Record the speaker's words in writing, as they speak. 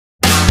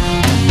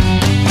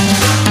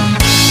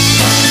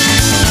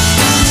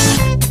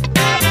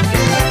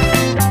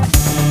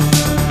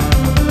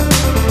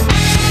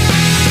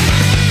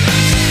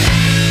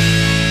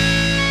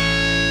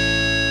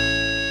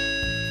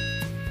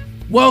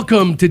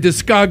Welcome to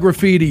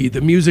Discograffiti,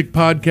 the music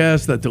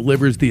podcast that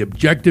delivers the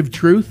objective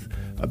truth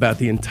about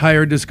the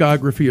entire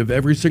discography of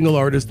every single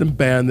artist and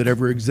band that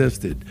ever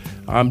existed.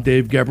 I'm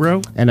Dave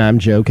Gebrow. And I'm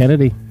Joe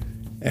Kennedy.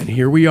 And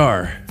here we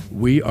are.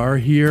 We are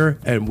here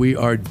and we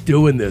are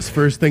doing this.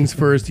 First things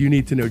first, you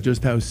need to know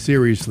just how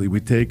seriously we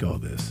take all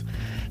this.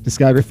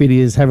 Discograffiti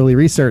is heavily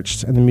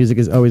researched, and the music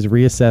is always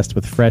reassessed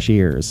with fresh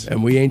ears.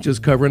 And we ain't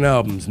just covering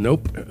albums.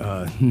 Nope.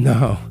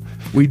 No.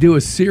 We do a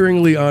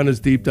searingly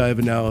honest deep dive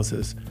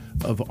analysis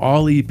of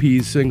all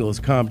EPs, singles,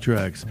 comp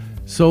tracks,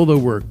 solo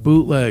work,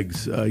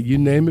 bootlegs, you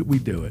name it, we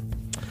do it.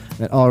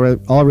 And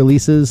all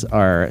releases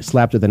are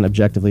slapped with an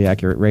objectively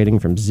accurate rating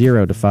from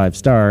 0 to 5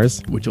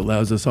 stars, which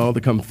allows us all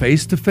to come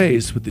face to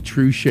face with the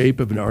true shape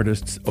of an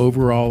artist's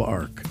overall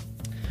arc.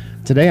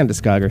 Today on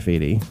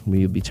Discograffiti,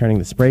 we'll be turning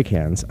the spray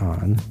cans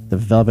on the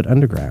Velvet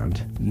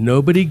Underground.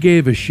 Nobody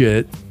gave a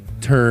shit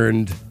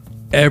turned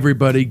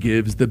everybody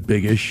gives the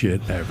biggest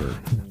shit ever.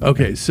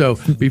 Okay, so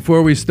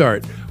before we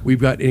start, we've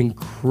got an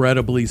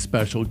incredibly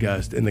special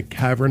guest in the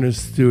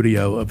cavernous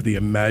studio of the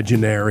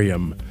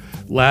Imaginarium.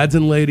 Lads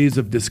and ladies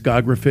of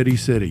Discograffiti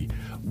City,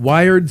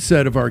 Wired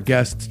said of our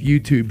guest's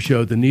YouTube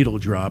show, The Needle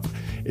Drop,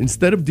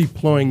 instead of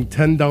deploying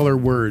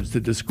 $10 words to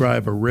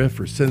describe a riff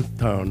or synth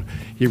tone,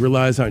 he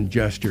relies on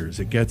gestures.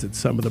 It gets at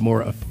some of the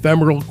more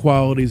ephemeral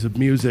qualities of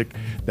music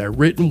that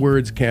written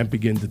words can't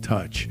begin to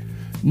touch.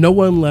 No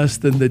one less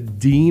than the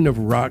dean of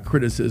rock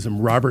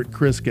criticism, Robert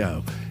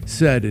Christgau,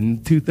 said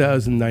in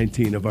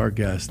 2019 of our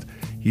guest,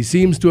 he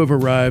seems to have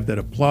arrived at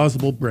a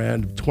plausible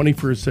brand of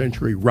 21st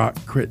century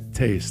rock crit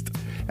taste,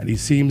 and he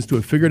seems to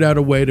have figured out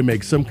a way to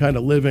make some kind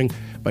of living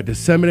by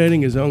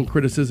disseminating his own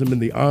criticism in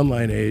the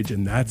online age,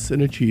 and that's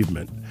an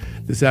achievement.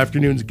 This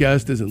afternoon's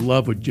guest is in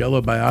love with Jello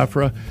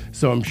Biafra,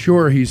 so I'm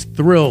sure he's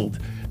thrilled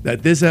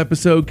that this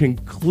episode can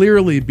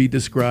clearly be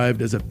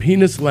described as a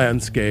penis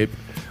landscape.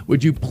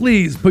 Would you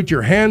please put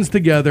your hands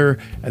together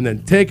and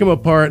then take them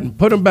apart and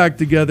put them back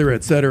together,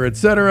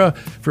 etc.,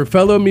 for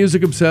fellow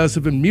music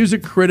obsessive and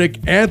music critic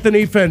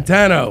Anthony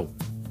Fantano.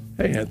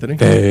 Hey, Anthony.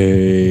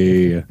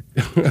 Hey.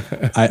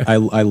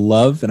 I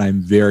love and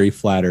I'm very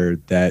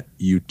flattered that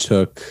you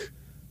took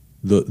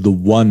the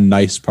one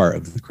nice part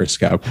of the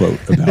Christgau quote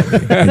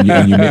about me,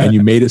 and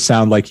you made it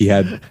sound like he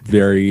has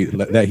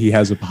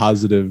a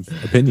positive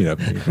opinion of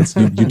me.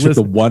 You took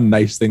the one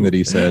nice thing that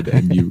he said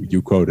and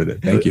you quoted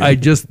it. Thank you. I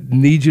just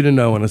need you to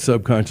know on a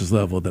subconscious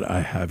level that I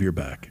have your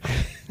back.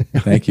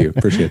 Thank you.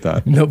 Appreciate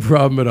that. No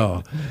problem at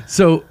all.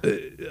 So,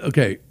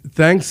 okay,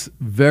 thanks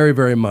very,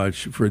 very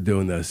much for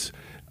doing this.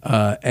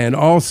 And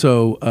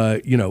also,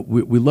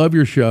 we love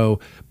your show,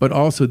 but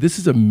also this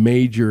is a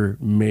major,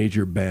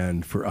 major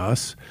band for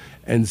us.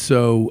 And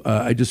so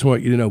I just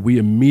want you to know, we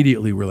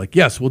immediately were like,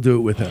 yes, we'll do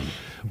it with him.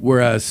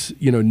 Whereas,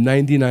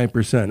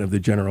 99% of the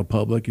general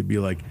public would be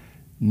like,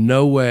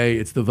 no way,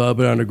 it's the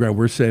Velvet Underground.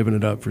 We're saving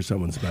it up for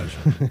someone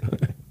special.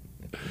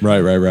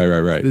 Right.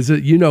 This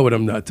is, you know what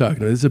I'm not talking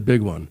about. This is a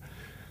big one.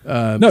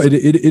 No, it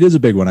is a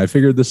big one. I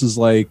figured this is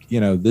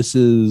this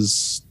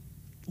is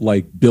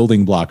like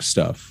building block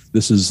stuff.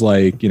 This is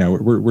like,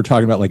 we're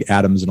talking about like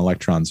atoms and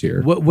electrons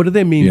here. What do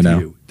they mean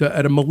to you?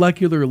 At a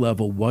molecular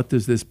level, what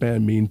does this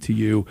band mean to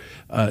you?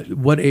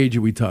 What age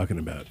are we talking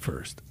about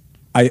first?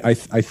 I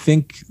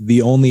think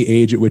the only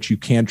age at which you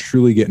can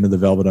truly get into the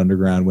Velvet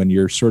Underground when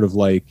you're sort of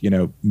like,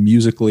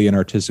 musically and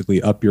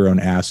artistically up your own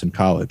ass in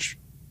college.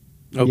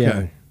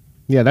 Okay.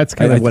 Yeah, that's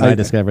kind of when I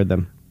discovered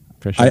them.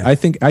 For sure.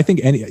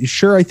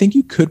 I think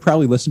you could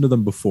probably listen to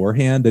them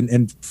beforehand,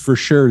 and for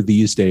sure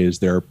these days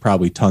there are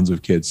probably tons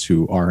of kids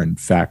who are in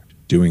fact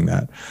doing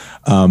that.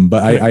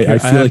 But I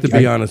feel have to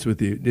be honest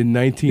with you. In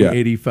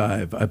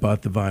 1985, I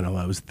bought the vinyl.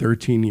 I was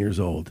 13 years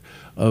old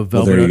of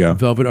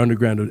Velvet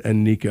Underground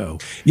and Nico.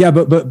 Yeah,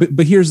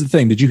 but here's the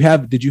thing: did you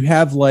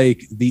have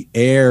like the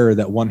air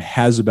that one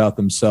has about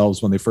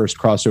themselves when they first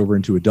cross over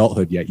into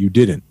adulthood? Yet you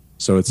didn't.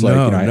 So it's like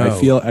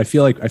I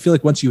feel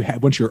like once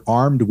you're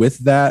armed with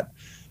that,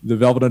 the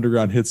Velvet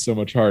Underground hits so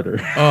much harder.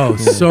 Oh,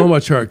 so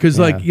much harder. Because,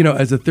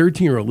 as a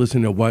 13-year-old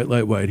listening to White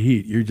Light, White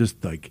Heat, you're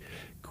just, like,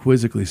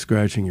 quizzically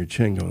scratching your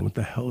chin going, what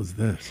the hell is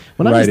this?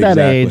 When I was that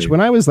age,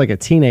 when I was, like, a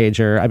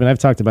teenager, I mean, I've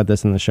talked about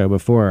this in the show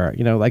before,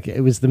 like,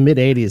 it was the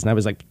mid-'80s, and I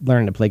was, like,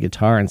 learning to play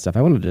guitar and stuff.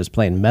 I wanted to just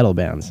play in metal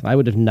bands. I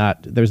would have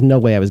not, there's no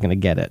way I was going to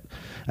get it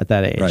at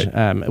that age.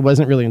 Right. It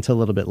wasn't really until a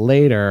little bit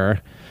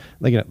later.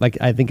 Like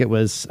I think it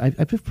was,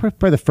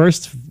 probably the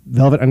first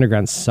Velvet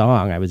Underground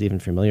song I was even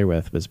familiar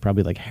with was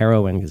probably like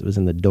Heroin, because it was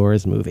in the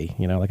Doors movie.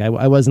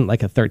 I wasn't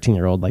like a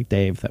 13-year-old like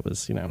Dave that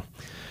was,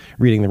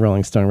 reading the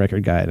Rolling Stone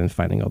record guide and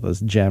finding all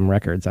those gem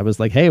records. I was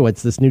like, hey,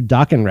 what's this new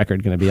Dokken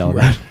record going to be all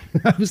about?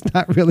 I was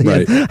not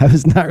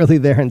really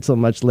there until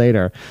much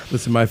later.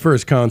 Listen, my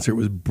first concert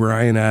was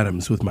Bryan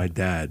Adams with my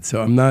dad,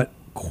 so I'm not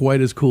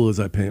quite as cool as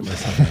I paint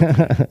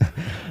myself.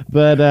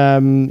 But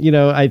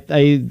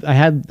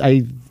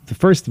the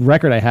first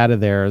record I had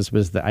of theirs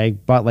was that I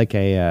bought like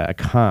a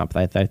comp.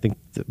 I think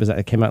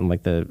it came out in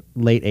like the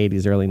late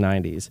 80s, early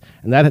 90s.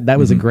 And that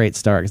was a great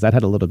start because that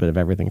had a little bit of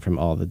everything from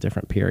all the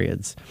different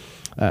periods.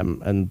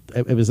 And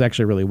it was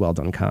actually a really well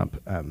done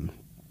comp.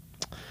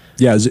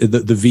 Yeah, is it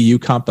the VU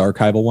comp, the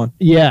archival one.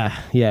 Yeah,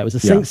 it was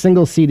a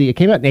single CD. It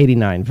came out in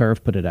 '89.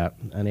 Verve put it out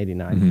in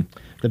 '89.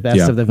 The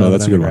best of the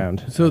Velvet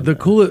Underground. So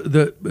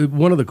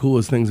one of the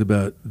coolest things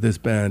about this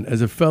band,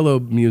 as a fellow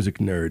music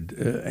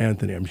nerd,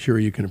 Anthony, I'm sure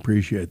you can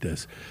appreciate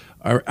this.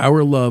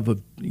 Our love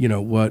of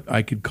what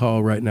I could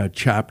call right now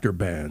chapter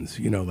bands.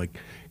 Like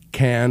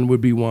Can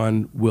would be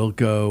one,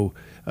 Wilco,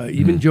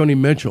 even Joni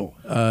Mitchell.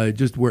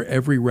 Just where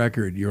every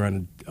record you're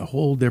on a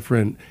whole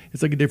different.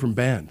 It's like a different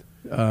band.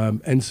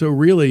 And so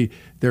really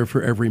they're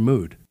for every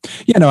mood.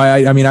 Yeah, no,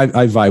 I mean, I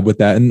vibe with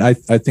that. And I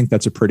think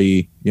that's a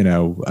pretty,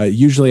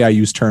 usually I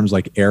use terms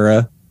like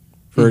era,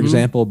 for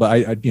example,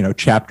 but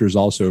chapter is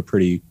also a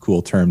pretty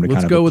cool term to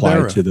kind of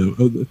apply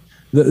to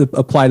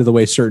apply to the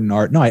way certain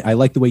art. No, I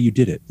like the way you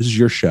did it. This is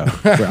your show.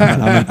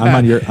 I'm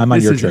on your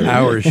this your is turn.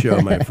 Our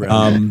show, my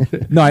friend.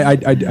 No,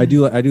 I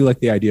do like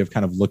the idea of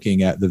kind of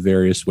looking at the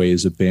various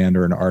ways a band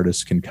or an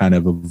artist can kind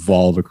of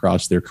evolve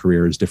across their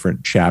career as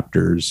different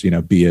chapters,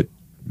 be it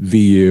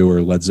VU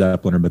or Led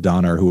Zeppelin or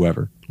Madonna or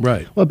whoever.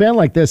 Right. Well, a band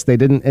like this, they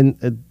didn't,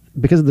 and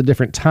because of the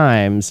different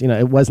times,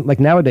 it wasn't like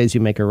nowadays you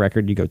make a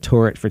record, you go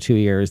tour it for 2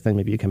 years, then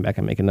maybe you come back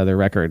and make another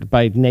record.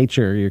 By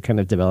nature, you're kind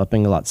of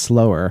developing a lot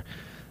slower.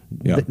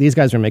 Yeah. These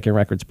guys were making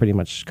records pretty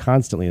much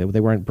constantly. They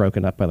weren't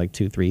broken up by like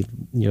 2-3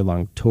 year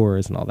long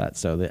tours and all that.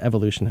 So the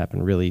evolution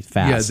happened really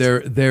fast. Yeah,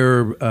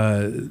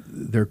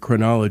 their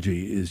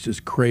chronology is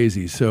just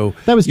crazy. So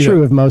that was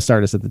true of most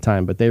artists at the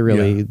time, but they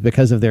really,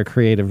 because of their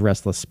creative,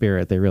 restless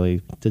spirit, they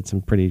really did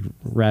some pretty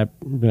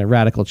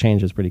radical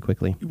changes pretty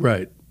quickly.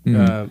 Right.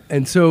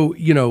 And so,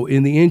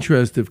 in the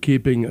interest of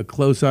keeping a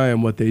close eye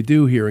on what they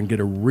do here and get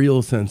a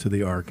real sense of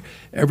the arc,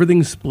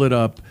 everything's split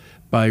up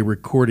by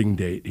recording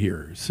date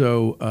here.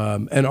 So,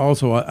 and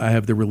also I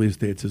have the release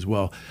dates as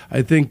well.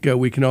 I think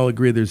we can all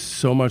agree there's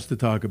so much to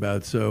talk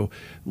about. So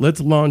let's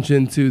launch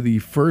into the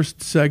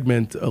first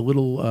segment, a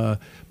little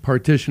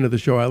partition of the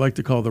show I like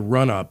to call the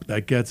run-up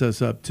that gets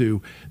us up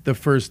to the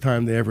first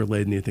time they ever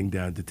laid anything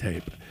down to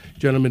tape.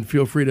 Gentlemen,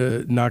 feel free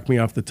to knock me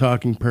off the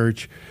talking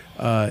perch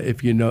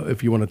if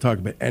you want to talk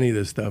about any of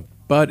this stuff.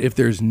 But if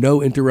there's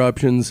no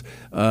interruptions,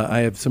 I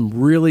have some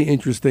really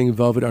interesting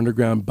Velvet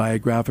Underground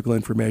biographical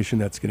information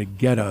that's going to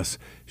get us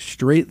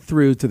straight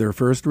through to their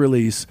first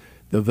release,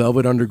 the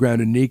Velvet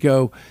Underground and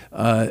Nico.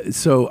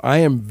 So I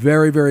am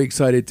very, very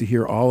excited to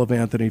hear all of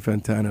Anthony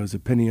Fantano's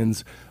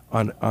opinions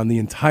on the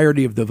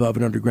entirety of the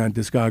Velvet Underground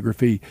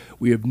discography.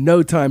 We have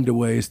no time to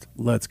waste.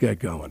 Let's get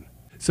going.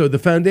 So the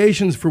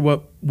foundations for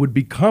what would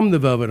become the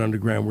Velvet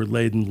Underground were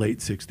laid in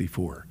late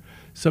 '64.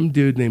 Some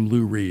dude named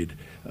Lou Reed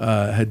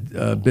had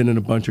been in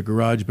a bunch of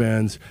garage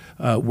bands,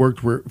 worked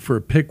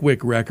for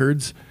Pickwick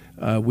Records.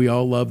 We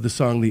all love the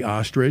song The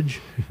Ostrich.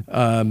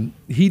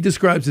 He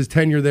describes his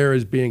tenure there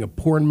as being a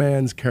porn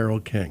man's Carole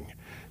King.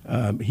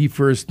 He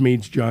first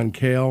meets John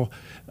Cale,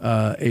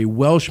 a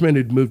Welshman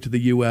who'd moved to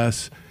the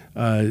U.S.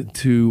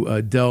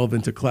 To delve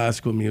into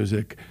classical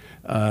music.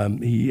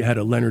 He had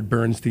a Leonard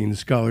Bernstein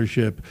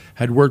scholarship,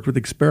 had worked with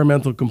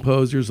experimental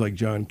composers like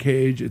John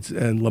Cage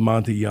and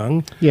Lamonte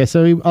Young. Yeah,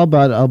 so I'll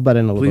butt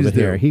in a little bit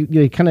here.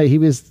 He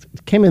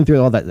came in through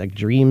all that like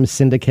Dream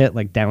Syndicate,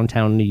 like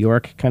downtown New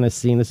York kind of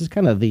scene. This is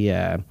kind of the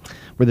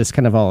where this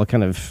kind of all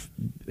kind of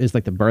is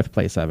like the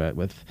birthplace of it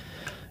with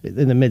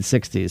in the mid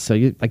 '60s. So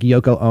like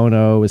Yoko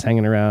Ono was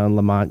hanging around,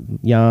 Lamont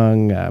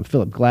Young,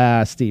 Philip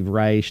Glass, Steve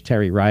Reich,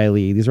 Terry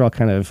Riley. These are all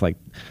kind of like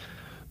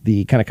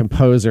the kind of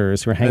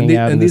composers who are hanging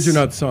out. And these are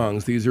not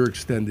songs; these are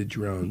extended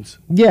drones.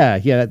 Yeah.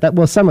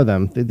 Some of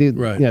them,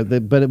 right?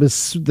 But it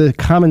was the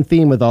common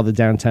theme with all the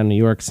downtown New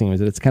York scene was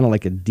that it's kind of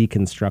like a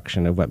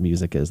deconstruction of what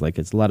music is. Like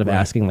it's a lot of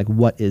asking, like,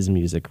 what is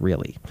music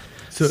really?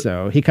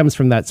 So he comes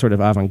from that sort of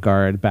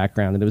avant-garde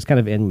background, and it was kind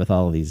of in with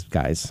all of these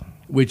guys.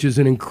 Which is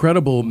an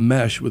incredible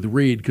mesh with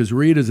Reed, because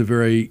Reed is a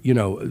very,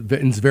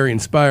 very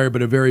inspired,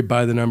 but a very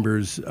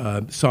by-the-numbers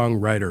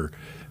songwriter.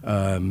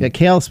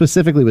 Cale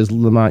specifically was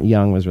Lamont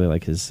Young was really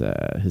like his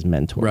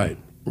mentor.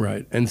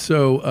 Right. And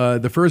so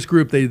the first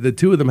group the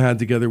two of them had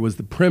together was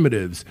the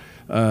Primitives,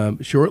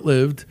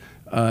 short-lived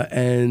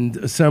and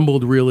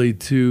assembled really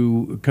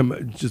to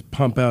just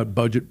pump out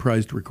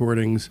budget-priced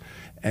recordings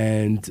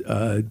and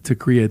to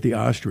create the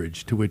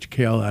Ostrich, to which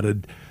Cale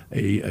added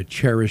a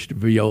cherished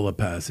viola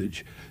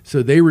passage.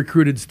 So they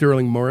recruited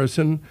Sterling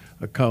Morrison,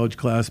 a college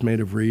classmate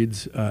of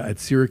Reed's, at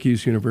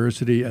Syracuse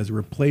University as a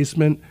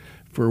replacement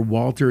for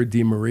Walter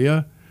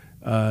DiMaria,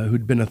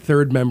 who'd been a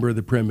third member of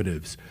the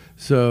Primitives.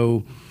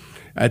 So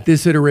at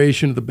this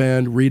iteration of the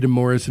band, Reed and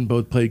Morrison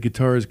both played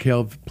guitars.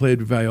 Cale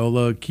played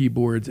viola,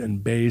 keyboards,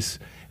 and bass,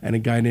 and a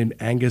guy named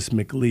Angus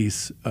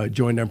McLeese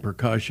joined on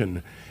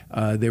percussion.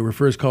 They were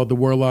first called the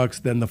Warlocks,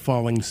 then the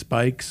Falling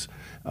Spikes.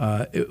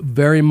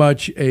 Very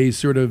much a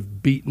sort of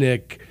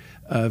beatnik,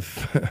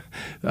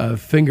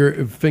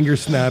 finger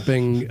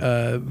snapping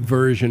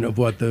version of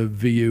what the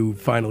VU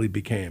finally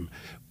became.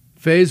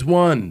 Phase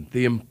 1,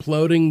 the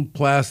imploding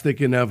plastic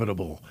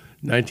inevitable,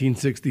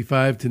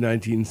 1965 to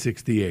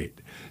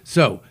 1968.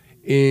 So,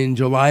 in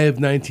July of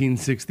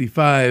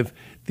 1965,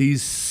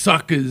 these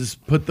suckers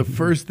put the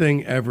first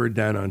thing ever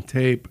down on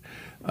tape.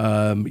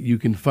 You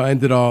can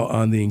find it all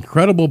on the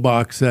incredible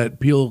box set,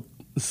 Peel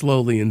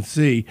Slowly and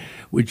See,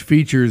 which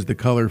features the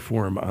color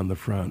form on the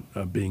front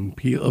of being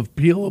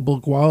peelable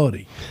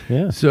quality.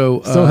 Yeah.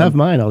 So Still have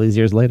mine all these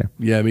years later.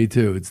 Yeah, me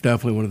too. It's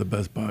definitely one of the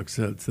best box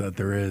sets that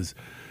there is.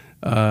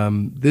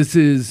 This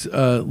is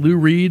Lou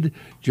Reed,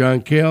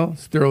 John Cale,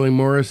 Sterling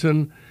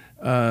Morrison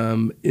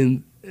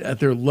at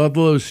their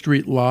Ludlow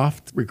Street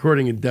loft,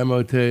 recording a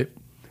demo tape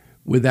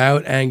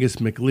without Angus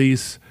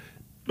McLeese.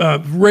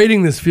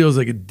 Rating this feels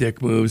like a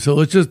dick move, so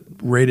let's just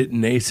rate it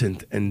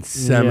nascent and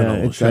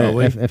seminal, shall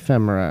we?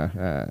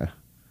 Ephemera.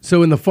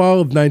 So in the fall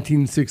of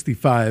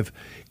 1965,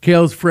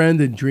 Cale's friend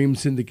and Dream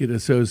Syndicate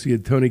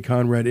associate Tony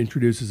Conrad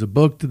introduces a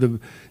book to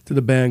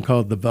the band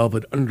called The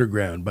Velvet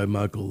Underground by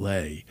Michael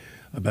Lay,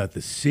 about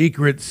the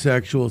secret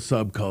sexual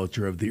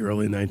subculture of the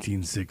early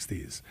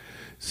 1960s.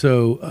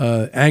 So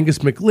Angus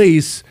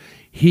McLeese,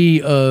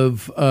 he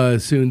of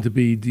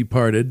soon-to-be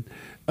departed,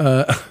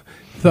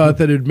 thought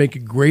that it'd make a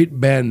great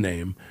band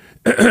name,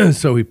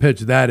 so he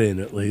pitched that in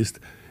at least.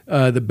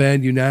 The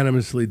band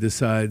unanimously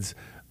decides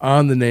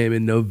on the name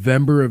in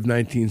November of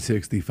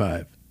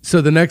 1965.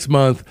 So the next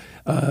month,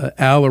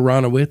 Al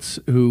Aronowitz,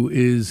 who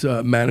is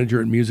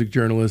manager and music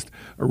journalist,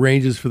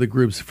 arranges for the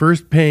group's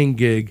first paying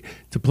gig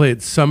to play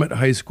at Summit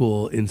High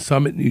School in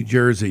Summit, New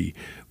Jersey,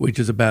 which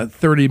is about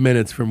 30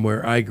 minutes from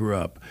where I grew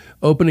up,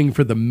 opening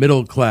for the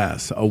middle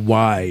class, a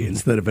Y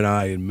instead of an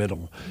I in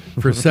middle,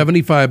 for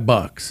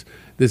 $75.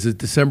 This is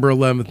December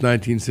 11th,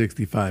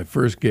 1965,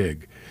 first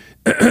gig.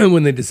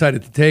 When they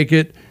decided to take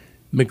it,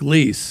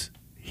 McLeese,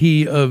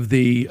 he of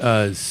the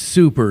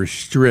super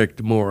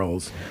strict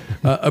morals,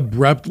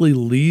 abruptly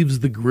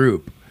leaves the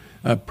group,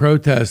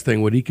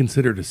 protesting what he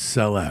considered a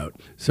sellout.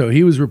 So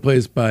he was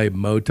replaced by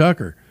Mo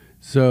Tucker.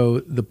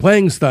 So the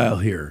playing style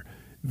here,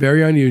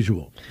 very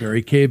unusual,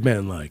 very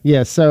caveman-like.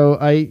 Yeah, so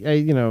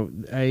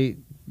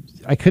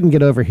I couldn't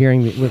get over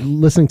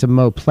listening to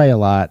Mo play a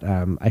lot.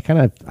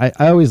 I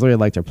always really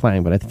liked her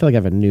playing, but I feel like I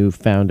have a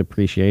newfound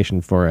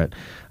appreciation for it.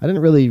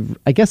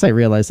 I guess I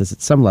realized this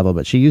at some level,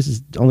 but she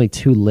uses only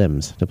 2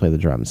 limbs to play the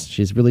drums.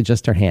 She's really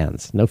just her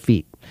hands, no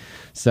feet.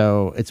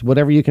 So it's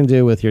whatever you can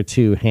do with your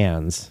 2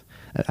 hands.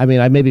 I mean,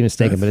 I may be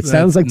mistaken, but it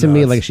sounds like to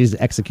me like she's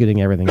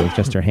executing everything with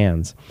just her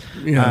hands.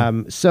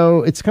 Yeah.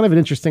 So it's kind of an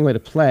interesting way to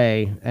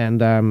play,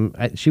 and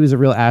she was a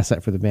real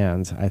asset for the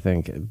band, I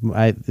think.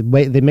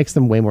 They makes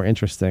them way more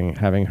interesting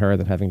having her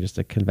than having just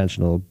a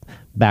conventional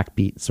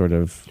backbeat sort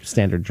of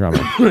standard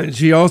drummer.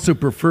 She also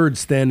preferred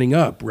standing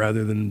up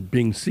rather than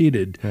being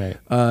seated, right.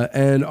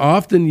 And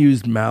often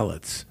used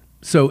mallets.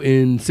 So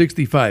in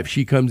 65,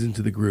 she comes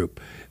into the group.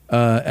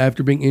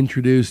 After being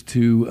introduced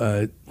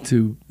to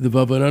the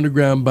Velvet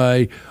Underground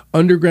by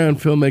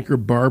underground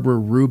filmmaker Barbara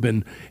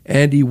Rubin,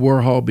 Andy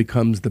Warhol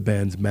becomes the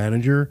band's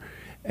manager,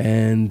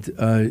 and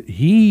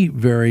he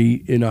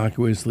very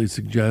innocuously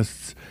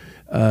suggests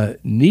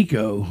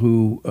Nico,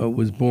 who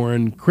was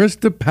born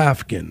Krista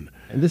Pafkin.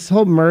 And this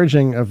whole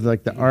merging of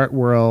like the art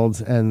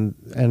world and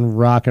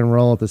rock and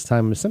roll at this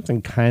time was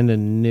something kind of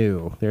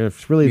new.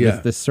 There's really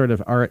this sort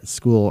of art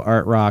school,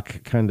 art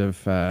rock kind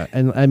of,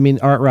 and I mean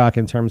art rock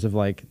in terms of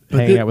like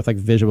hanging out with like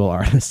visual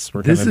artists.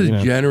 This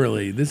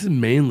is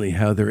mainly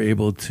how they're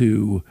able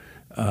to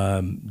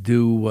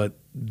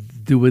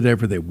do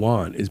whatever they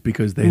want, is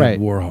because they have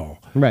Warhol.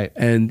 Right.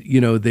 And,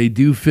 they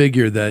do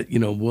figure that,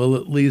 we'll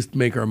at least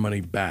make our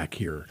money back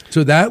here.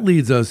 So that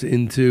leads us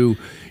into,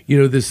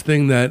 this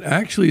thing that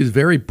actually is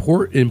very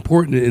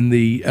important in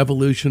the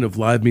evolution of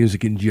live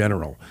music in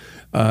general.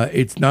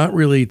 It's not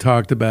really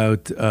talked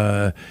about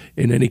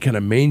in any kind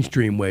of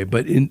mainstream way,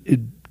 but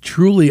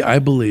truly, I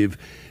believe,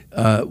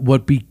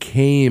 what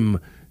became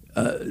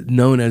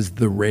known as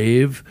the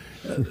rave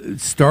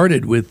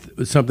started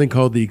with something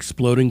called the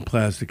Exploding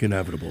Plastic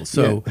Inevitable.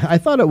 So I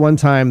thought at one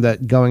time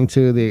that going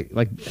to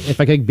if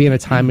I could be in a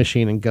time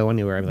machine and go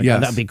anywhere, I'd be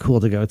like, that'd be cool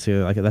to go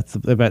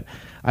to. But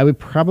I would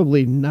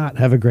probably not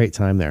have a great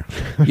time there.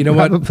 You know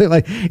what?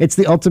 Like it's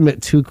the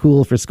ultimate too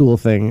cool for school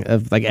thing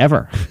of like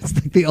ever. It's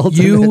like the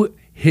ultimate. You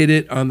hit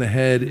it on the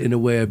head in a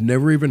way I've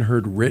never even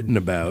heard written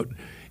about.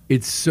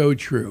 It's so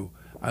true.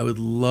 I would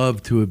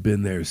love to have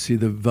been there, see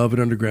the Velvet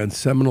Underground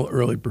seminal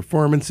early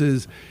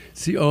performances,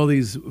 see all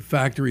these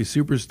factory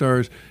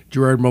superstars,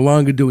 Gerard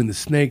Malanga doing the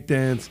snake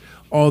dance,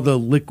 all the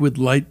liquid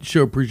light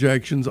show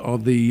projections, all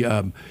the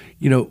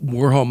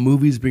Warhol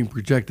movies being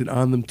projected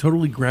on them,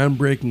 totally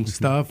groundbreaking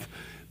stuff.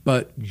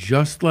 But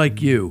just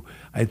like you,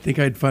 I think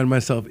I'd find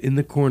myself in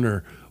the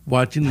corner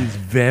watching these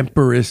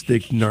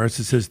vampiristic,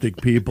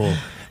 narcissistic people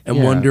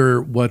and wonder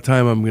what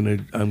time I'm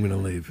gonna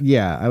leave.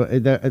 Yeah, I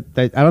don't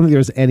think there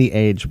was any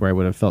age where I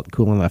would have felt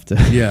cool enough to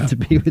to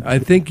be with. I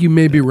think you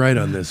may be right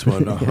on this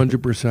one,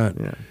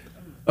 100%. Yeah.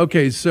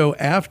 Okay, so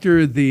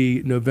after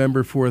the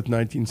November 4th,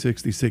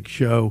 1966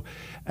 show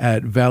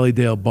at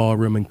Valleydale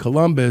Ballroom in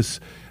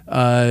Columbus,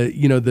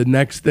 the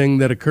next thing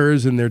that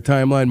occurs in their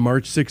timeline,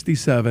 March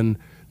 67,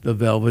 the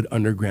Velvet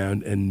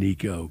Underground and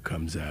Nico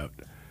comes out.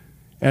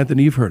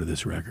 Anthony, you've heard of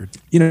this record.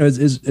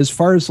 As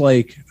far as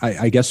like,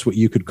 I guess what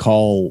you could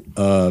call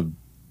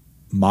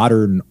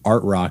modern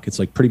art rock. It's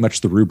like pretty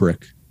much the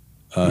rubric,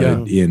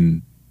 Yeah.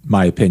 in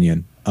my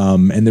opinion.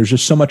 And there's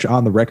just so much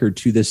on the record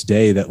to this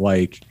day that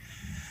like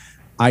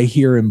I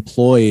hear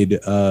employed,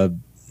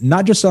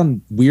 not just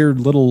on weird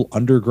little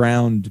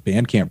underground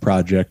Bandcamp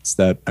projects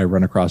that I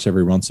run across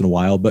every once in a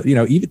while, but you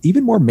know,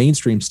 even more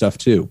mainstream stuff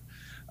too.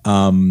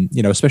 You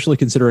know, especially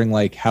considering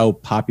like how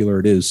popular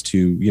it is to,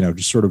 you know,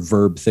 just sort of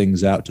verb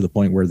things out to the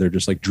point where they're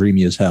just like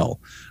dreamy as hell.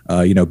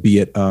 You know, be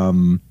it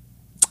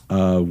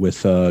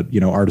with you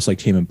know, artists like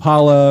Tame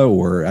Impala,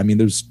 or I mean,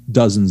 there's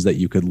dozens that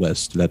you could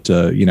list that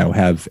you know,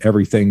 have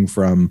everything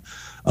from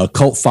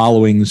cult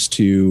followings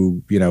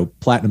to, you know,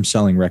 platinum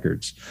selling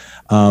records.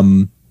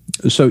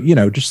 So, you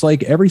know, just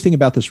like everything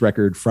about this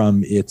record,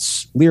 from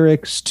its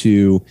lyrics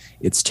to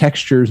its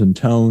textures and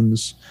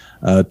tones,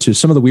 to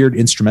some of the weird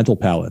instrumental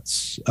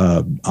palettes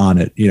on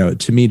it, you know,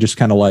 to me, just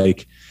kind of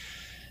like,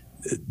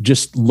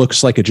 just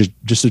looks like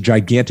just a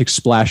gigantic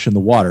splash in the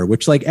water,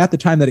 which like at the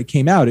time that it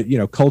came out, it, you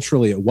know,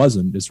 culturally it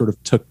wasn't. It sort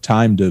of took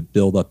time to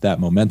build up that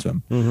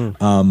momentum.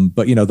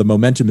 But, you know, the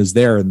momentum is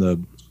there, and the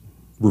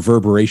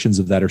reverberations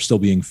of that are still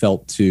being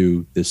felt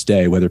to this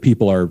day, whether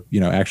people are, you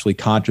know, actually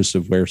conscious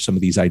of where some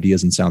of these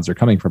ideas and sounds are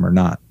coming from or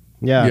not.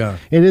 Yeah.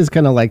 It is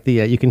kind of like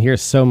the you can hear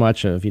so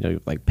much of, you know,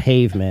 like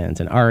Pavement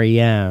and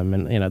REM,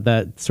 and you know,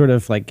 that sort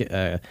of like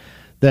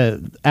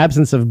the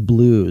absence of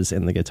blues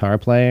in the guitar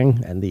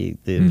playing, and the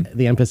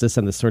emphasis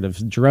on the sort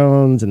of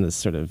drones and the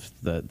sort of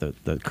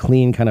the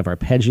clean kind of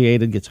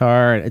arpeggiated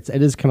guitar. It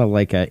is kind of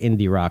like a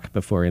indie rock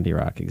before indie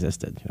rock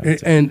existed. You know,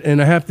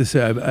 and I have to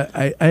say,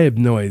 I have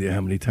no idea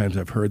how many times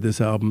I've heard this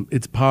album.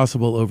 It's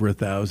possible over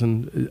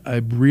 1,000.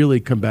 I really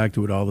come back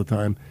to it all the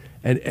time,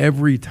 and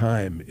every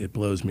time it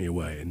blows me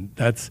away. And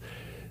that's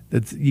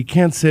you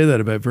can't say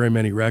that about very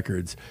many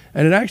records.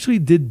 And it actually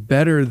did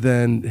better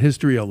than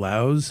history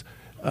allows.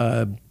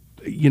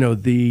 You know,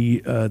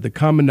 the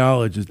common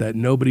knowledge is that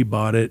nobody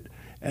bought it,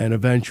 and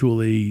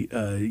eventually,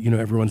 you know,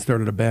 everyone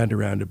started a band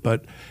around it.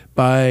 But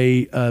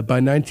by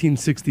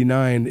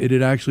 1969, it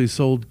had actually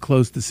sold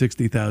close to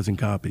 60,000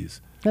 copies.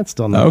 That's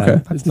still not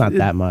that, that's not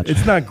that much.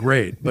 It's not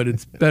great, but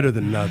it's better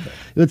than nothing.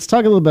 Let's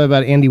talk a little bit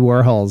about Andy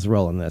Warhol's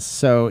role in this.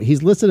 So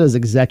he's listed as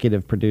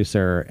executive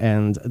producer,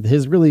 and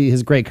his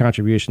great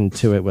contribution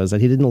to it was that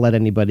he didn't let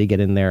anybody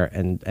get in there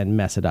and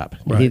mess it up.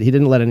 Right. He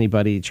didn't let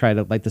anybody try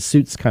to, like, the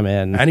suits come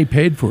in. And he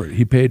paid for it.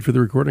 He paid for the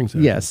recording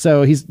session. Yeah,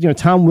 so he's, you know,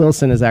 Tom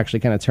Wilson is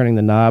actually kind of turning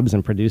the knobs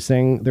and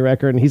producing the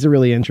record, and he's a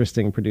really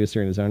interesting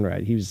producer in his own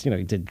right. He was, you know,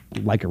 he did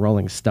Like a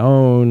Rolling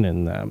Stone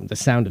and The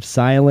Sound of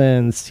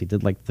Silence. He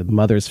did like the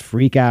Mother's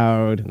Freak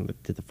Out, and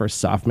did the first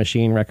Soft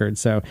Machine record.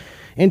 So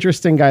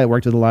interesting guy that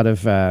worked with a lot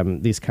of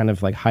these kind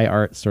of like high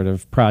art sort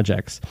of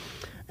projects.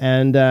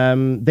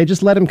 And they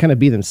just let him kind of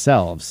be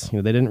themselves. You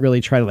know, they didn't really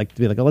try to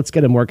be like, oh, let's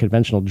get a more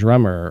conventional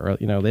drummer, or,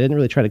 you know, they didn't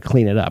really try to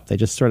clean it up. They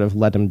just sort of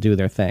let them do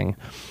their thing.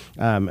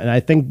 And I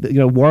think that, you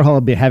know,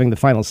 Warhol having the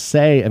final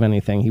say of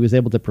anything, he was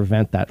able to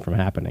prevent that from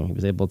happening. He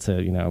was able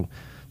to, you know,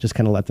 just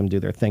kind of let them do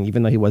their thing,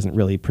 even though he wasn't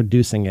really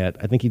producing it.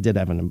 I think he did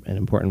have an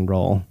important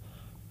role.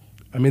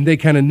 I mean, they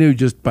kind of knew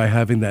just by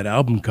having that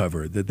album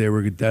cover that they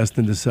were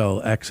destined to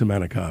sell X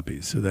amount of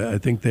copies. So that I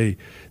think they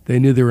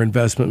knew their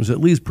investment was at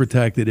least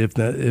protected, if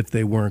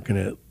they weren't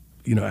going to,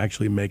 you know,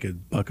 actually make a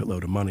bucket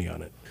load of money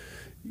on it.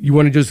 You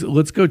want to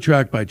let's go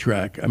track by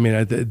track. I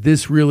mean,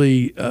 this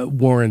really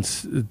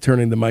warrants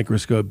turning the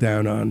microscope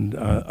down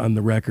on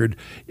the record.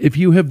 If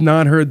you have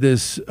not heard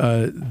this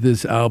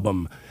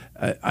album,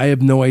 I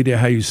have no idea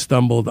how you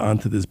stumbled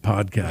onto this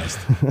podcast.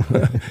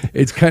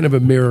 It's kind of a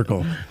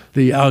miracle.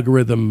 The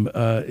algorithm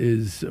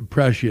is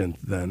prescient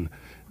then.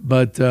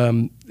 But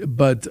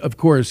of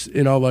course,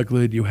 in all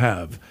likelihood, you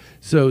have.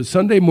 So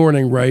Sunday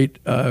Morning, right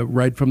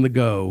from the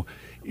go,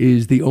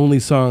 is the only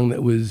song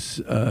that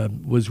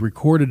was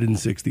recorded in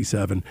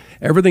 '67.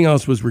 Everything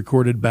else was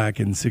recorded back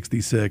in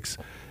 '66.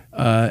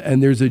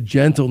 And there's a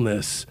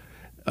gentleness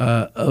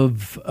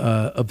of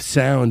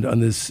sound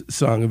on this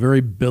song, a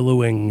very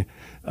billowing,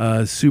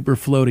 super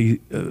floaty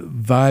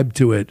vibe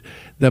to it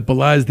that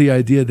belies the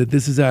idea that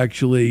this is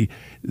actually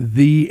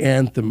the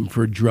anthem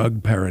for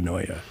drug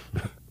paranoia.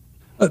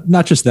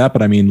 Not just that,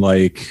 but I mean,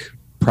 like,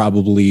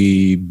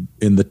 probably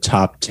in the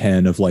top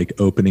 10 of like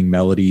opening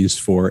melodies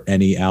for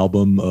any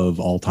album of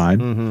all time.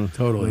 Mm-hmm,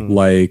 totally.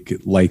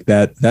 Like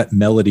that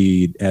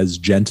melody, as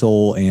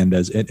gentle and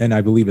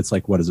I believe it's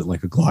like, what is it,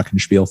 like a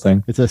glockenspiel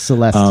thing? It's a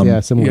Celeste.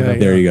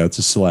 There you go. It's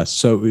a Celeste.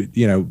 So,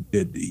 you know,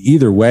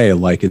 either way,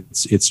 like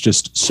it's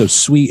just so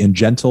sweet and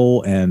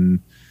gentle,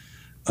 and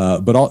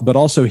but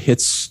also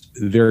hits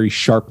very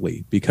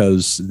sharply,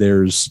 because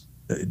there's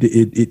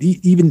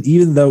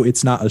even though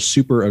it's not a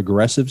super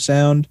aggressive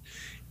sound,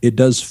 it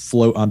does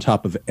float on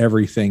top of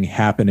everything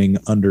happening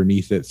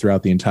underneath it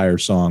throughout the entire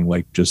song,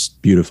 like,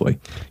 just beautifully.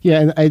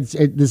 Yeah, and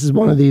this is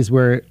one of these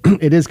where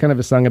it is kind of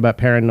a song about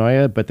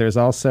paranoia, but there's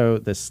also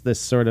this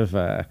sort of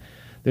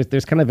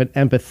there's kind of an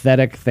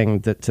empathetic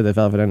thing to the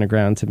Velvet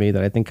Underground, to me,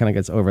 that I think kind of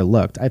gets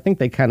overlooked. I think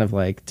they kind of,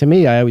 like, to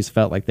me, I always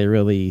felt like they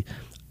really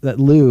that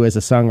Lou as a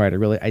songwriter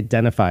really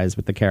identifies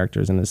with the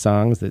characters in his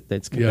songs. That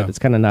it's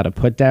kind of not a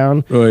put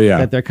down. Oh yeah,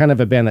 that they're kind of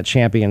a band that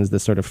champions the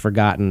sort of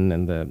forgotten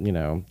and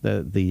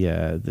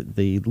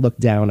the looked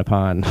down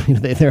upon.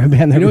 They're a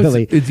band that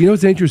really.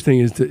 What's interesting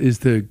is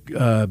to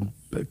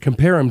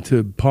compare him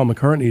to Paul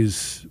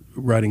McCartney's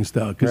writing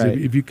style, because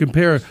if you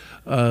compare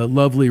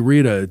Lovely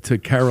Rita to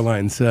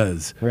Caroline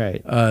Says,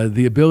 right,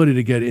 the ability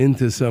to get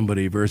into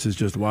somebody versus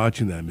just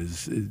watching them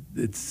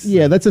that's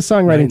a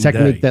songwriting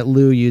technique that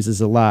Lou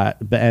uses a lot,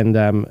 but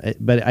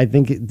I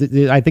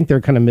think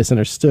they're kind of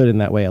misunderstood in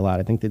that way a lot.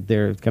 I think that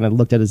they're kind of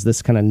looked at as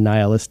this kind of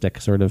nihilistic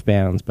sort of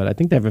bands, but I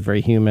think they have a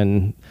very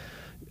human,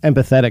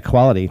 empathetic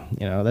quality.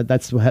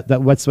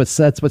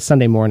 That's what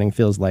Sunday Morning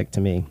feels like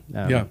to me.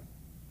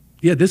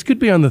 Yeah, this could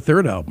be on the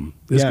third album.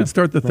 This could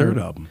start the third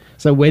album.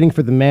 So Waiting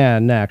for the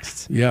Man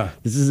next. Yeah.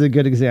 This is a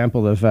good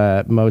example of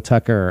Mo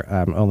Tucker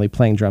only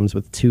playing drums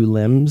with two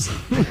limbs.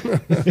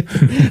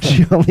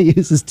 She only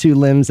uses two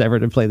limbs ever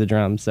to play the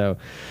drums. So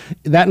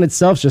that in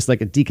itself is just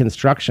like a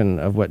deconstruction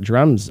of what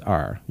drums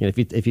are.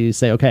 If you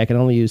say, okay, I can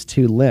only use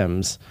two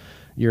limbs,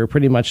 you're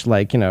pretty much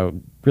like,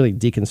 really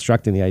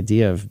deconstructing the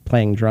idea of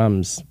playing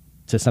drums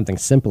to something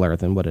simpler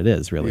than what it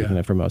is, really,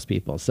 for most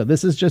people. So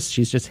this is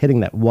she's just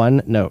hitting that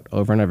one note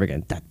over and over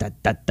again. Da, da,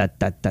 da, da,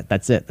 da, da.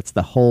 That's it. That's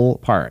the whole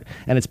part.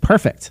 And it's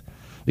perfect.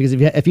 Because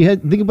if you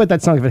had, think about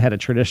that song, if it had a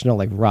traditional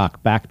like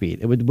rock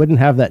backbeat, it wouldn't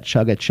have that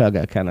chugga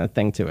chugga kind of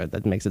thing to it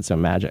that makes it so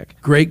magic.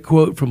 Great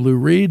quote from Lou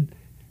Reed.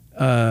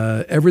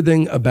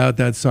 Everything about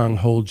that song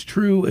holds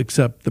true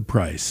except the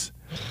price.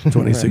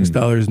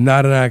 $26,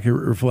 not an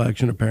accurate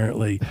reflection,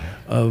 apparently,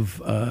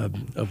 of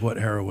what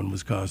heroin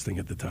was costing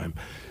at the time.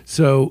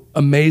 So,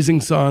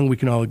 amazing song. We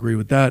can all agree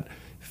with that.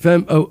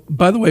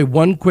 By the way,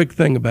 one quick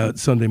thing about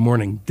Sunday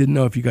Morning. Didn't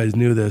know if you guys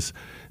knew this.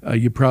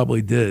 You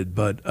probably did,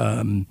 but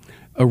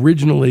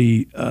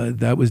originally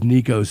that was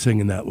Nico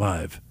singing that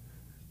live,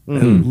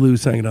 and Lou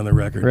sang it on the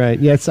record. Right.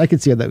 Yes, I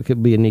could see how that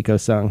could be a Nico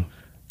song.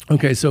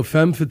 Okay, so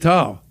Femme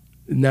Fatale.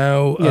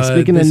 Now,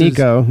 speaking of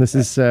Nico, this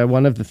is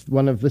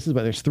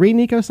there's three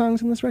Nico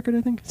songs in this record.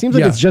 I think seems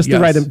like it's just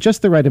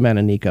the right amount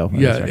of Nico.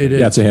 Yeah, it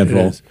is. That's a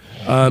handful.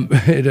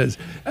 It is.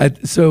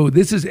 So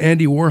this is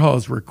Andy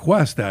Warhol's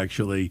request,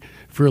 actually,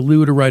 for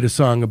Lou to write a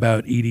song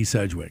about Edie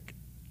Sedgwick.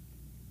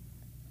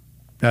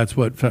 That's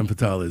what Femme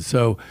Fatale is.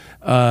 So,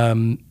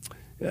 and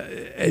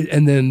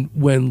then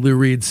when Lou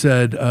Reed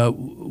said,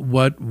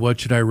 "What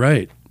should I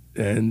write?"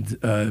 and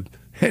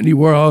Andy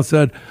Warhol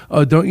said,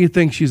 "Oh, don't you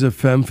think she's a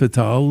femme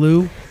fatale,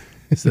 Lou?"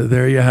 So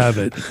there you have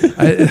it.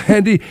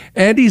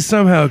 Andy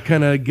somehow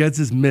kind of gets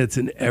his mitts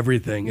in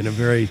everything in a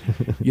very,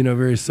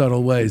 very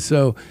subtle way.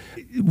 So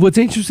what's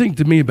interesting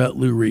to me about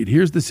Lou Reed,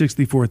 here's the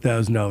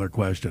 $64,000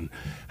 question.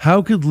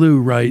 How could Lou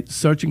write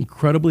such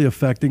incredibly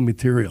affecting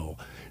material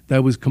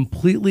that was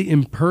completely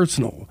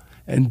impersonal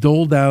and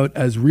doled out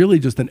as really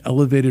just an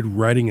elevated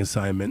writing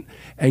assignment,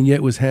 and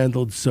yet was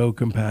handled so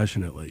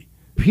compassionately?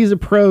 He's a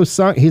pro's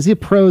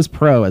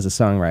pro as a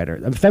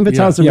songwriter. Femme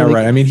Fatale's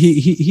right. I mean,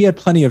 he had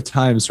plenty of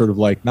time, sort of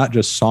like not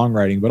just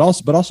songwriting, but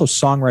also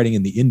songwriting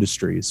in the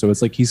industry. So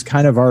it's like he's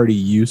kind of already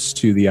used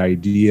to the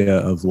idea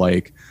of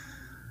like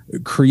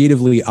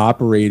creatively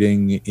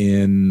operating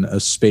in a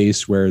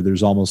space where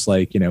there's almost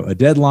like a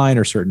deadline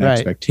or certain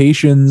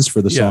expectations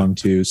for the song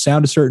to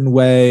sound a certain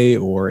way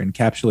or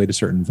encapsulate a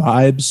certain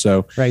vibe.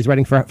 So he's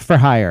writing for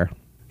hire.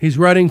 He's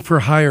writing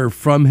for hire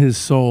from his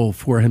soul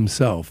for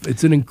himself.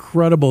 It's an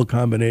incredible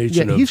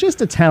combination. Yeah, he's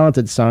just a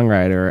talented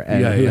songwriter,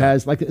 and who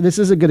has this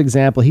is a good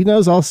example. He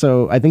knows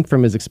also, I think,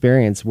 from his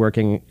experience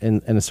working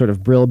in a sort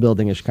of brill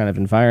building-ish kind of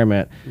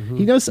environment. Mm-hmm.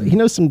 He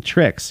knows some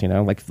tricks.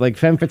 Like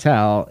Femme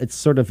Fatale. It's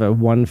sort of a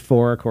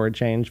 1/4 chord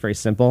change, very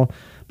simple.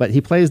 But he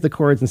plays the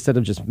chords instead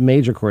of just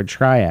major chord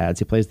triads.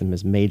 He plays them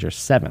as major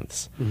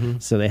sevenths. Mm-hmm.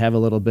 So they have a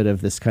little bit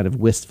of this kind of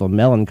wistful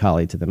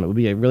melancholy to them. It would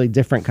be a really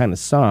different kind of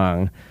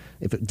song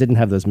if it didn't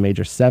have those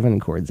major 7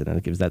 chords in it.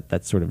 It gives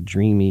that sort of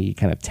dreamy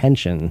kind of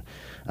tension.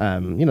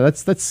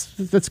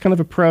 That's kind of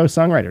a pro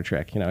songwriter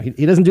trick.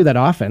 He doesn't do that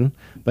often,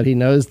 but he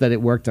knows that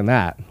it worked on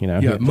that.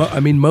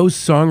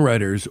 Most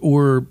songwriters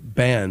or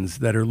bands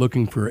that are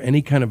looking for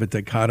any kind of a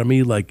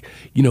dichotomy, like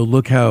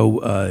look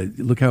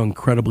how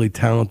incredibly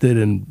talented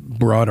and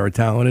broad our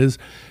talent is.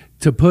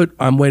 To put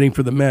 "I'm Waiting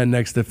for the Man"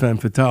 next to Femme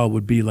Fatale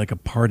would be like a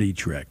party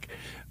trick.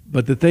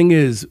 But the thing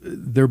is,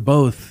 they're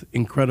both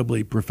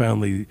incredibly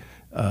profoundly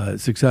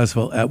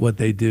successful at what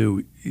they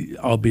do,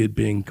 albeit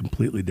being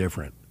completely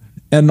different.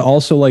 And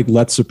also, like,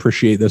 let's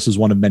appreciate this as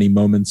one of many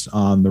moments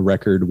on the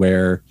record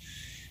where,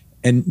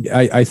 and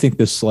I think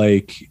this,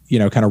 like,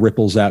 kind of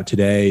ripples out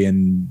today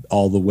in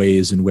all the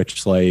ways in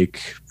which,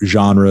 like,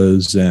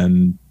 genres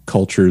and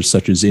cultures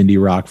such as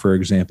indie rock, for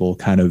example,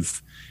 kind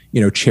of,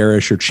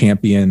 cherish or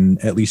champion,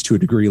 at least to a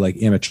degree, like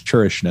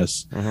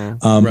amateurishness.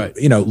 Right.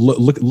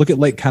 Look at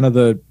like kind of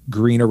the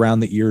green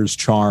around the ears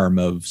charm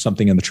of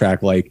something in the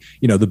track, like,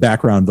 the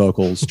background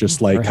vocals,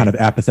 just like kind of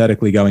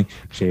apathetically going,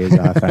 she's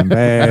off and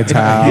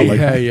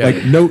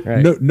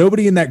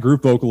nobody in that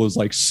group vocal is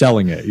like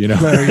selling it, you know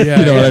what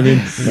I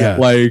mean? Yeah.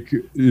 Like,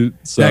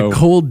 so that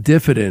cold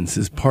diffidence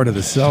is part of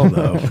the sell,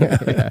 though.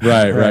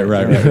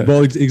 Right.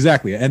 Well,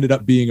 exactly. It ended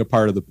up being a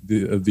part of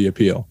the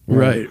appeal.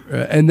 Right.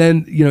 And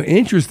then,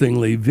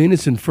 interestingly,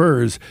 Venus and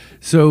Furs,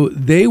 so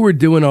they were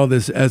doing all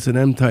this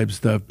S&M type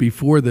stuff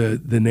before the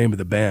name of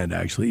the band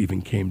actually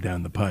even came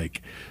down the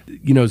pike.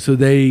 So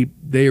they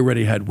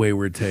already had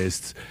wayward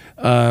tastes.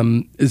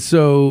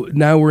 So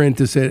now we're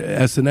into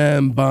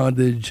S&M,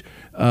 bondage,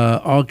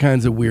 all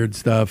kinds of weird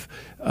stuff.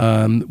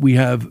 We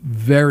have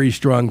very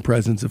strong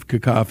presence of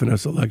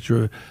cacophonous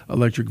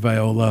electric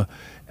viola,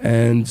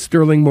 and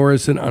Sterling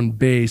Morrison on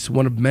bass,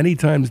 one of many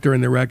times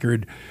during the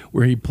record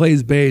where he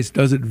plays bass,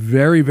 does it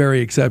very,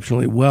 very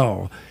exceptionally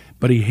well,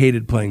 but he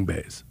hated playing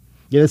bass.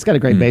 Yeah, it's got a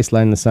great bass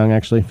line in the song,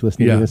 actually, for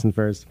listening to this and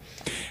first.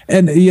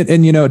 And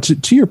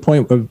to your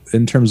point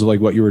in terms of like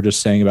what you were just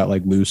saying about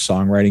like Lou's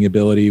songwriting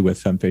ability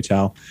with Femme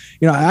Fatale,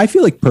 I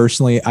feel like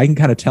personally I can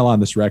kind of tell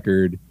on this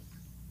record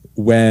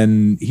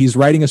when he's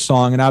writing a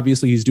song, and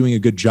obviously he's doing a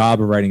good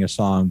job of writing a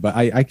song, but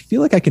I feel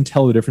like I can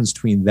tell the difference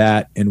between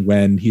that and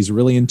when he's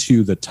really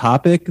into the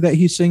topic that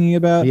he's singing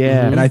about.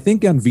 Yeah. And I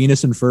think on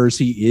Venus and Furs,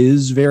 he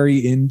is very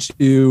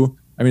into,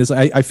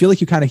 I feel like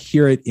you kind of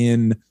hear it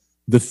in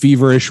the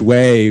feverish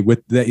way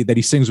with that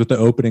he sings with the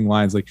opening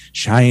lines, like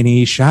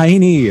shiny.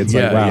 It's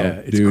like, wow,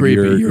 it's dude,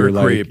 creepy. You're a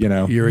like, creep.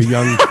 You're a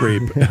young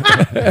creep.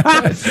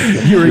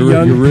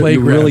 You're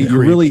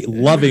really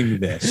loving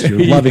this.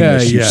 You're loving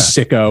this, you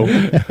sicko.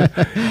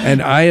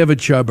 And I have a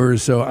chubber,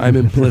 so I'm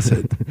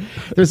implicit.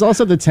 There's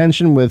also the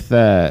tension with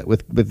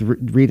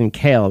Reed and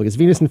Cale, because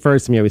Venus and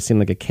Furs to me always seemed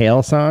like a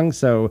Cale song.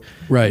 So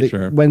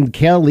when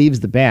Cale leaves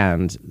the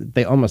band,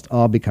 they almost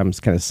all become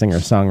kind of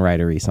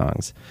singer-songwriter-y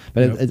songs.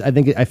 But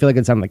I feel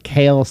like it's on the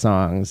Cale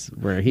songs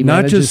where he not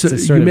manages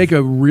just to you make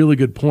a really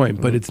good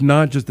point, but it's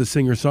not just the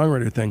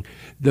singer-songwriter thing.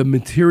 The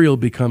material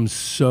becomes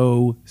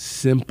so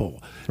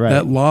simple. Right.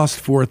 That Lost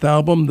fourth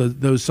album,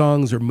 those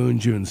songs are Moon,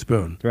 June,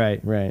 Spoon.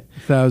 Right.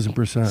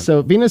 1,000%.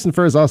 So Venus and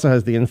Furs also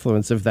has the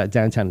influence of that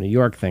downtown New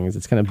York thing.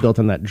 It's kind of built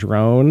on that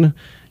drone.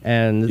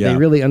 And they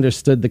really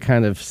understood the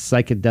kind of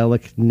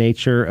psychedelic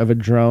nature of a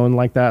drone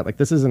like that. Like,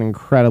 this is an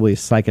incredibly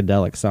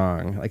psychedelic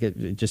song. Like,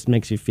 it just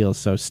makes you feel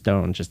so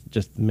stoned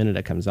just the minute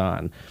it comes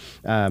on.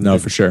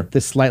 For sure. The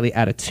slightly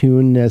out of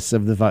tuneness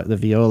of the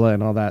viola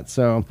and all that.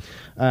 So,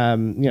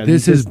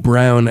 this is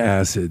brown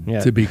acid,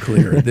 to be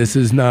clear. This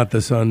is not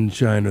the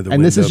sunshine or the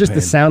and this is just pane.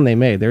 the sound they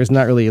made. There's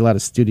not really a lot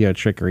of studio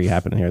trickery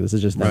happening here. This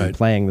is just them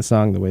playing the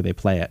song the way they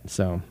play it.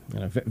 So,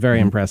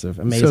 very impressive.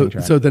 Amazing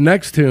track. So the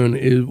next tune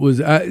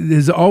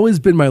has always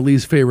been my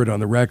least favorite on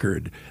the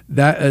record.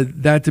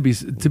 That to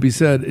be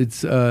said,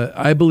 it's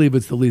I believe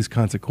it's the least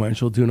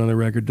consequential tune on the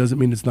record. Doesn't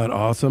mean it's not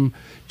awesome,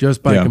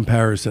 just by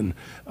comparison.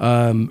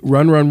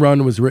 Run, Run,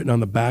 Run was written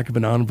on the back of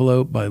an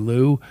envelope by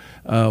Lou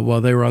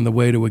while they were on the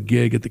way to a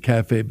gig at the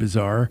Cafe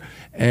Bazaar,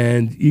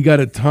 and you got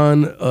a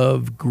ton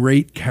of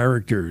great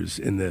characters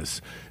in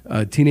this.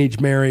 Teenage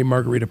Mary,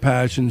 Margarita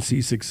Passion,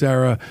 Seasick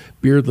Sarah,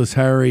 Beardless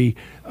Harry,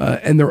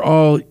 and they're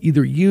all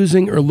either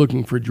using or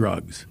looking for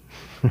drugs.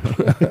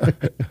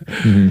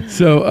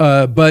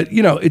 So, but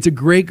it's a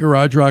great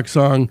garage rock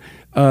song,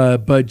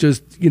 but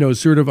just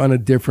sort of on a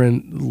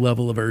different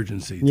level of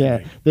urgency.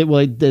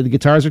 The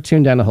guitars are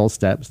tuned down to whole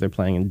steps. They're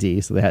playing in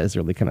D, so they have this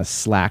really kind of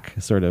slack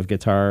sort of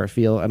guitar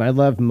feel. And I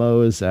love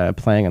Mo's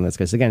playing on this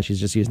because again, she's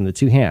just using the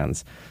two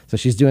hands, so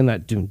she's doing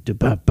that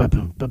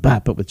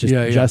but with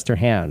just her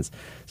hands.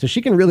 So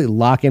she can really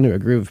lock into a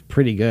groove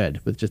pretty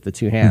good with just the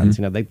two hands.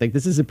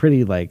 This is a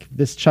pretty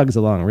this chugs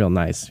along real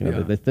nice.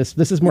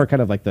 This is more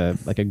kind of like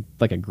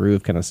a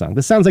groove kind of song.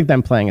 This sounds like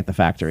them playing at the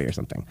factory or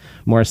something.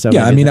 More so.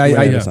 Yeah,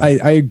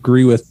 I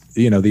agree with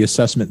the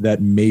assessment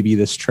that maybe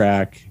this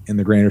track in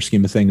the grander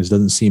scheme of things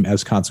doesn't seem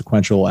as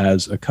consequential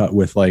as a cut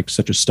with like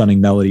such a stunning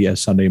melody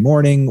as Sunday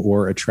Morning,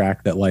 or a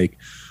track that like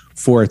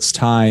for its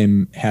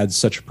time had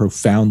such a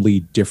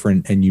profoundly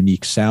different and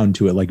unique sound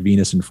to it, like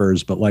Venus and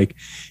Furs. But like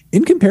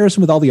in comparison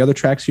with all the other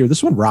tracks here,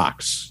 this one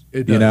rocks.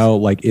 It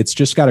does. It's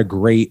just got a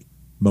great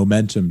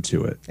momentum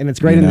to it, and it's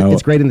great.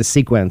 It's great in the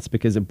sequence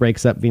because it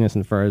breaks up Venus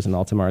and Furs and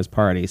Altamar's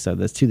Party. So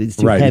these two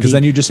right, heavy, because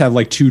then you just have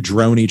like two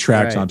droney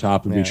tracks on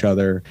top of each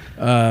other.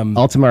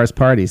 Altamar's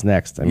Party's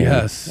next.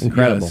 Yes,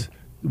 incredible. Yes.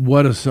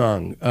 What a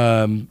song.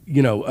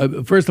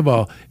 First of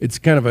all, it's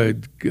kind of a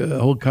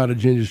whole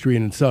cottage industry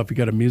in itself. You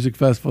got a music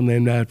festival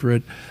named after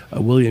it,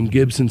 a William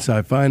Gibson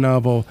sci-fi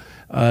novel.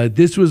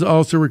 This was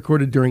also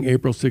recorded during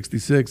April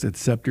 '66 at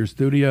Scepter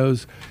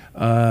Studios.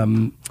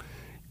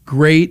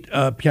 Great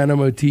piano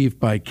motif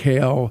by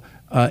Cale,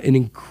 an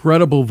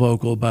incredible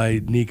vocal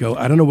by Nico.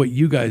 I don't know what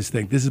you guys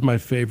think. This is my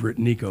favorite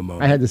Nico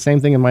moment. I had the same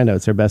thing in my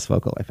notes. Her best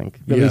vocal, I think.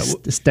 Really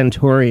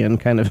stentorian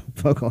kind of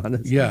vocal on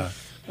this. Yeah.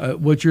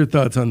 What's your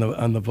thoughts on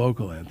the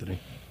vocal, Anthony?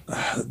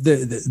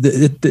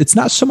 It's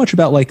not so much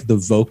about like the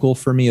vocal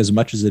for me as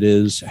much as it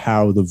is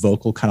how the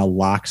vocal kind of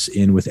locks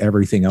in with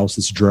everything else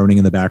that's droning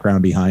in the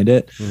background behind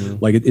it.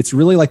 Like it's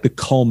really like the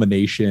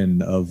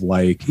culmination of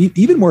like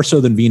even more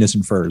so than Venus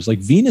and Furs. Like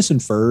Venus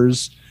and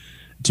Furs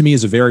to me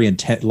is a very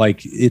intense,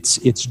 like it's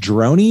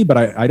drony, but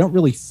I don't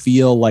really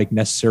feel like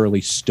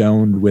necessarily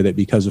stoned with it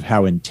because of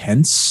how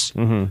intense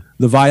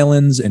the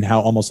violins and how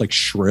almost like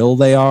shrill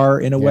they are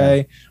in a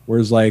way.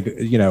 Whereas like,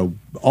 you know,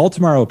 All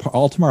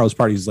Tomorrow's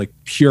Party is like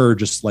pure,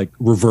 just like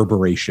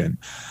reverberation,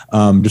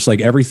 just like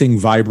everything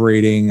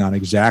vibrating on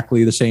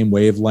exactly the same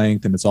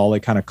wavelength. And it's all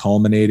like kind of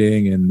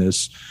culminating in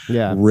this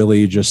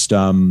really just,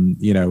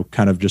 you know,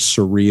 kind of just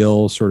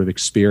surreal sort of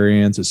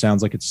experience. It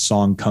sounds like it's a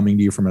song coming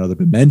to you from another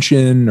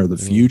dimension or the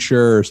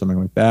future or something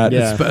like that.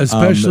 Yeah.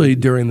 Especially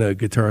during the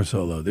guitar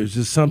solo. There's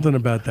just something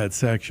about that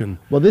section.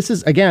 Well, this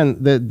is,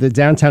 again, the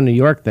downtown New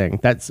York thing.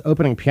 That's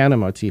opening piano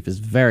motif is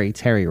very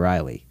Terry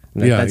Riley.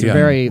 That's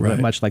very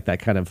much like that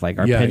kind of like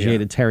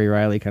arpeggiated Terry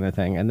Riley kind of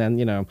thing. And then,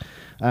 you know,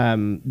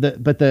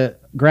 the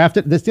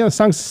grafted, this, you know,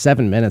 song's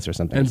 7 minutes or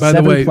something. And by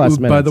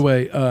the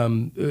way,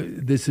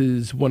 this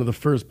is one of the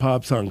first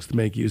pop songs to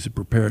make use of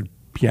prepared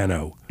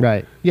piano.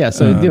 Right. Yeah.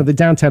 So you know, the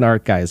downtown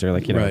art guys are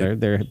like, you know,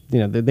 they're you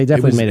know, they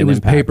definitely made an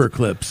impact. It was paper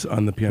clips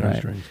on the piano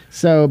strings.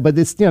 So, but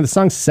this, you know, the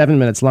song's 7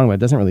 minutes long, but it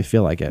doesn't really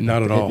feel like it.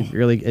 Not at all.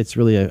 It's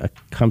really a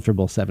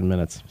comfortable 7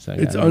 minutes. So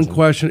it's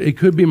unquestioned. It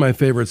could be my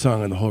favorite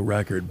song on the whole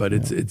record, but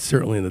it's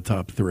certainly in the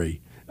top 3.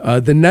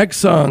 The next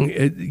song,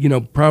 you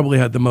know, probably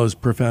had the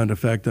most profound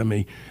effect on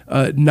me,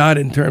 not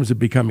in terms of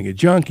becoming a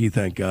junkie,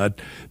 thank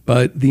God,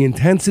 but the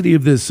intensity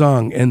of this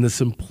song and the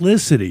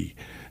simplicity.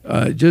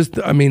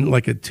 I mean,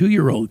 like a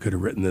 2-year-old could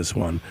have written this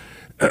one.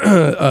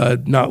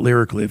 Not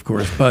lyrically, of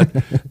course, but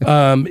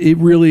it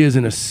really is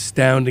an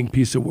astounding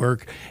piece of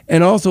work.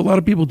 And also, a lot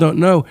of people don't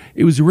know,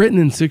 it was written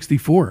in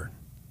 1964.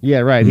 Yeah,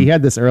 right. He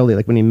had this early,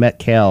 like when he met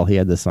Cale, he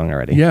had this song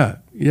already.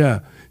 Yeah.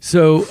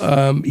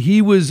 So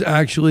he was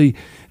actually...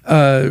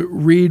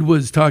 Reed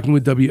was talking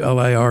with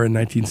WLIR in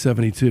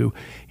 1972.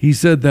 He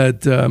said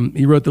that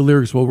he wrote the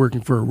lyrics while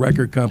working for a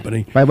record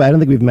company. By the way, I don't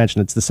think we've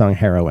mentioned it's the song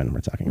 "Heroin"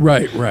 we're talking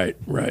about.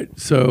 Right.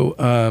 So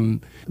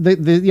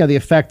the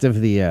effect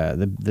of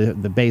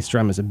the bass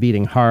drum is a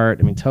beating heart.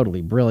 I mean,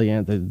 totally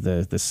brilliant.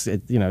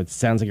 It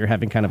sounds like you're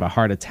having kind of a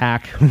heart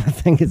attack. I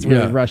think it's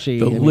really rushy.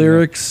 The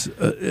lyrics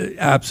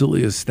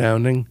absolutely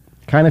astounding.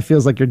 Kind of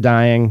feels like you're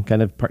dying.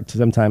 Kind of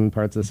sometime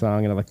parts of the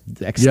song, you know, like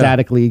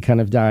ecstatically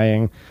kind of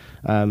dying.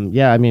 I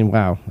mean,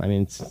 wow. I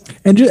mean,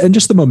 and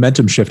just the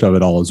momentum shift of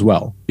it all as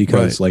well,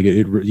 because like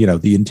it, you know,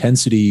 the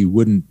intensity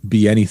wouldn't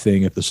be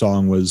anything if the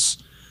song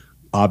was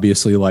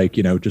obviously like,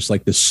 you know, just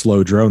like this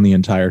slow drone the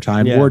entire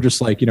time, or just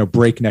like, you know,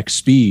 breakneck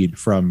speed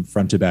from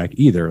front to back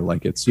either.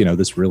 Like it's, you know,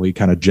 this really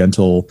kind of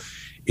gentle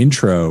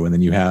intro, and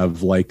then you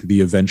have like the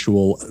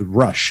eventual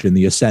rush in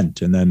the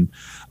ascent, and then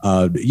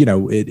you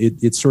know,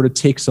 it sort of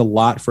takes a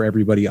lot for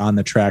everybody on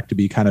the track to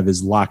be kind of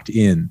as locked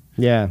in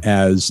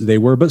as they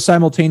were, but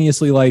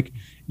simultaneously like,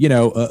 you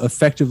know,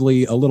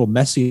 effectively a little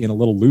messy and a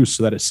little loose,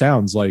 so that it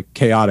sounds like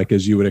chaotic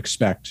as you would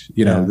expect,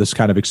 you know, this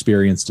kind of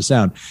experience to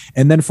sound,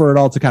 and then for it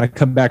all to kind of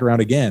come back around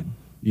again,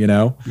 you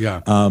know,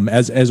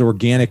 as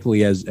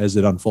organically as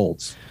it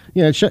unfolds.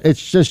 Yeah, it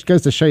just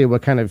goes to show you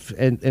what kind of,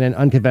 in an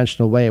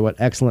unconventional way, what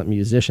excellent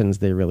musicians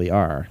they really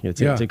are. You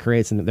know, to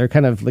create something, they're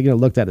kind of, you know,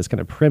 looked at as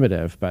kind of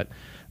primitive, but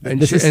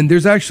and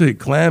there's actually a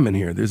clam in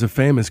here. There's a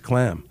famous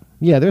clam.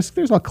 Yeah, there's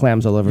all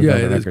clams all over the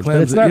records, clams,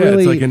 but it's not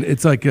really.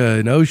 It's like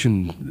an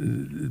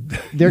ocean.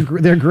 Their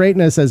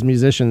greatness as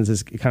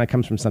musicians kind of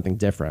comes from something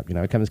different. You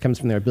know, it comes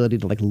from their ability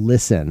to like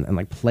listen and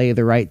like play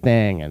the right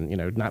thing, and you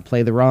know, not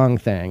play the wrong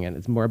thing, and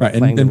it's more about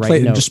playing the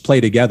right note. And just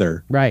play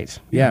together. Right.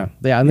 Yeah.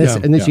 And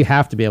this you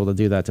have to be able to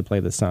do that to play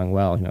this song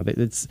well. You know,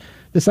 this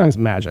song's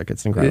magic.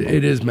 It's incredible.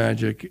 It is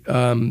magic.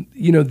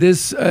 You know,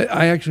 this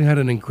I actually had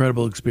an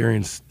incredible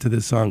experience to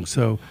this song.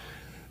 So.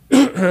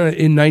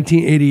 In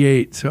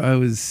 1988, so I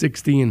was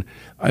 16,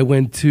 I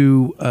went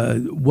to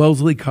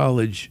Wellesley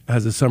College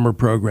has a summer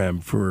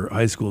program for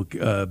high school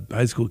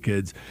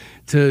kids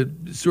to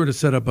sort of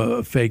set up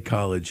a fake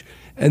college.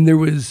 And there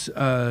was,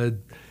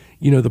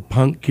 you know, the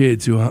punk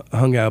kids who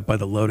hung out by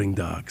the loading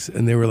docks,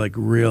 and they were like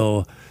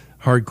real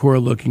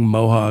hardcore looking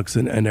mohawks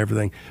and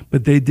everything,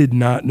 but they did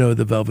not know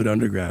the Velvet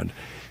Underground.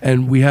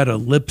 And we had a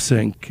lip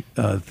sync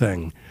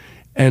thing.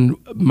 And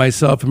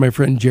myself and my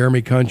friend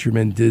Jeremy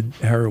Countryman did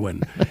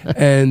Heroin,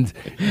 and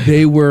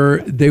they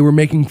were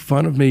making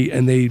fun of me,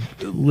 and they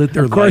lit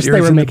their lighters. Of course,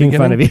 they were making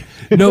fun of you.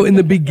 No, in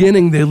the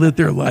beginning they lit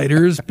their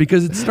lighters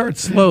because it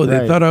starts slow.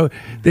 They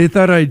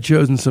thought I had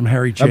chosen some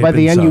Harry Chapin. By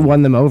the end, song. You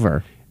won them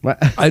over.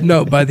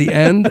 No, by the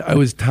end, I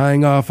was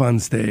tying off on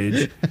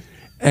stage.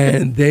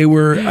 And I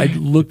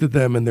looked at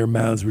them and their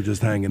mouths were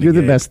just hanging. You're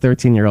the best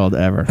 13-year-old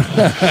ever.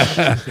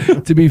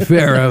 To be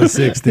fair, I was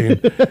 16.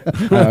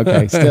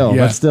 Okay,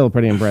 that's still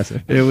pretty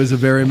impressive. It was a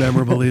very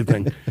memorable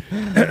evening.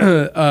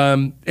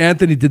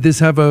 Anthony, did this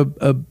have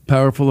a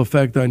powerful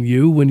effect on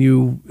you when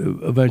you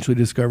eventually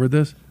discovered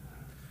this?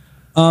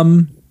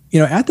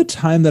 At the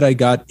time that I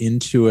got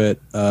into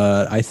it,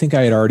 I think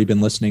I had already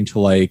been listening to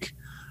like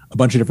a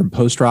bunch of different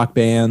post-rock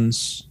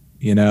bands,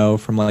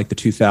 from like the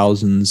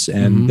 2000s.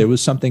 And there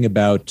was something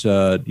about,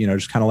 just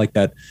kind of like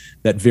that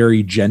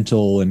very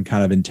gentle and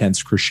kind of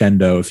intense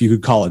crescendo, if you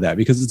could call it that,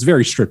 because it's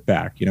very stripped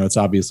back. It's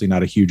obviously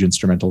not a huge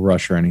instrumental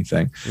rush or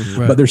anything,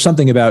 Right. but there's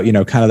something about,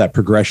 kind of that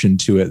progression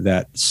to it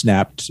that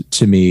snapped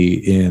to me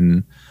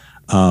in,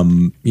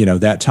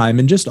 that time.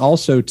 And just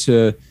also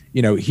to,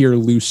 hear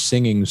Lou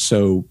singing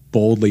so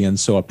boldly and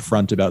so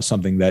upfront about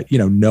something that,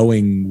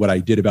 knowing what I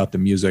did about the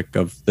music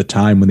of the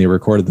time when they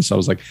recorded this, I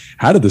was like,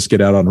 how did this get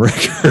out on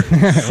record?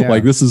 Yeah.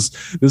 Like, this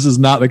is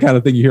not the kind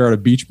of thing you hear on a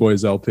Beach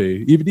Boys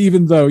LP,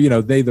 even though,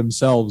 they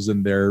themselves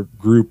and their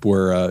group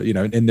were,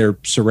 in their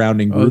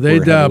surrounding group. They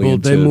were heavily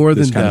dabbled. They into more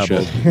this than kind of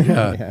dabbled. shit.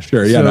 Yeah.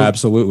 Sure. Yeah, So- no,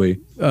 absolutely.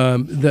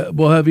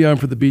 We'll have you on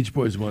for the Beach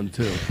Boys one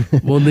too.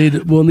 We'll need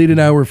an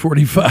hour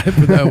 45 for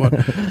that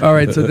one. All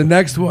right. So the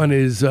next one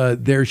is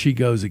 "There She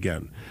Goes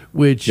Again,"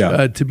 which,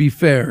 Yeah. to be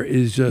fair,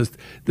 is just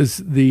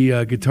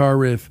the guitar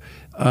riff,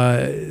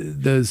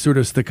 the sort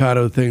of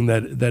staccato thing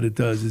that it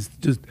does is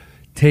just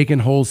taken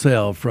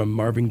wholesale from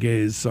Marvin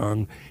Gaye's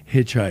song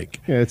 "Hitchhike."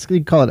 Yeah,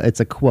 you call it. It's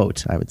a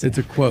quote. I would say. It's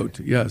a quote,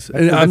 yes.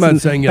 And the- I'm that's not the-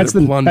 saying that's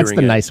you're the- plundering that's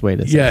the it. nice way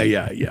to say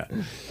Yeah.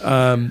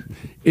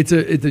 It's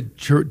a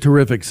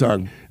terrific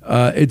song.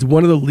 It's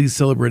one of the least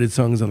celebrated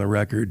songs on the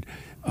record,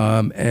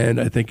 and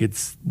I think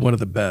it's one of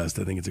the best.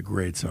 I think it's a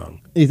great song.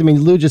 I mean,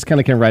 Lou just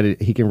kind of can write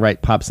it. He can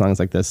write pop songs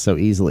like this so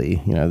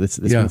easily. This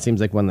Yeah. one seems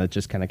like one that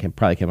just kind of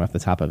probably came off the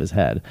top of his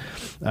head.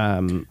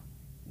 One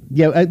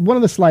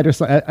of the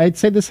sliders. I'd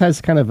say this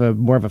has kind of a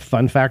more of a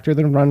fun factor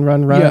than Run,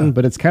 Run, Run, Yeah.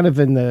 but it's kind of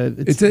in the.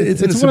 It's in a one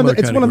of similar the,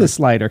 it's one of category. the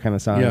slider kind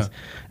of songs. Yeah.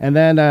 And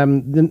then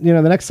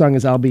the next song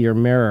is "I'll Be Your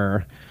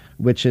Mirror,"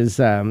 which is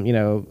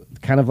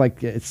kind of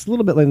like it's a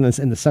little bit in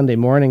the Sunday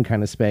morning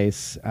kind of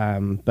space,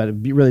 but a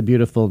really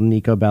beautiful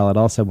Nico ballad.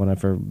 Also, one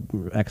of her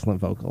excellent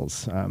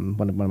vocals.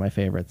 One of my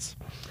favorites.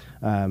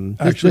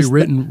 Actually,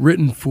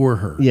 written for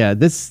her. Yeah,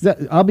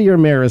 "I'll Be Your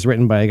Mirror" is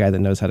written by a guy that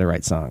knows how to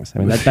write songs. I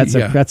mean, that's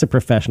Yeah. that's a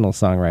professional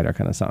songwriter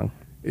kind of song.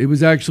 It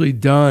was actually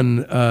done.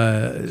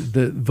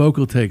 The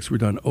vocal takes were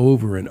done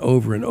over and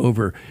over and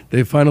over.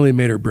 They finally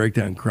made her break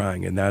down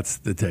crying, and that's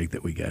the take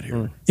that we get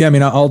here. Yeah, I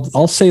mean,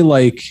 I'll say,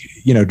 like,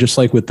 just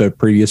like with the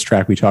previous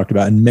track we talked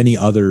about and many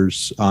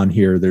others on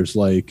here, there's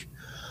like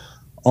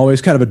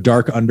always kind of a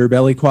dark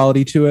underbelly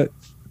quality to it.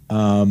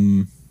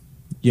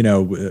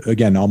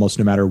 Again, almost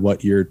no matter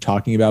what you're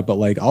talking about, but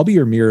like "I'll Be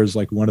Your Mirror" is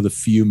like one of the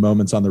few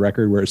moments on the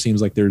record where it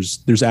seems like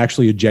there's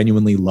actually a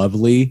genuinely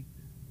lovely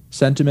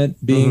sentiment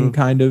being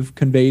kind of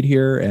conveyed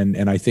here.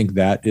 And I think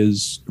that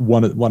is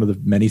one of the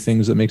many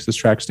things that makes this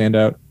track stand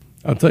out.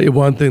 I'll tell you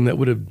one thing that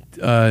would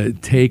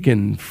have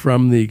taken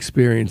from the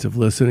experience of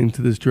listening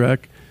to this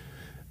track.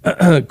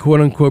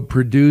 "Quote unquote"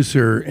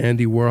 producer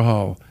Andy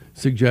Warhol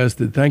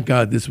suggested, thank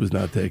God this was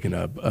not taken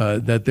up,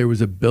 that there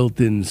was a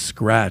built-in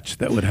scratch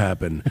that would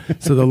happen.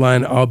 So the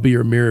line "I'll be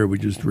your mirror"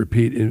 would just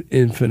repeat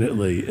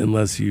infinitely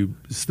unless you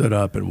stood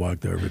up and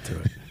walked over to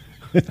it.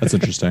 That's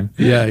interesting.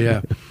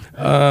 Yeah.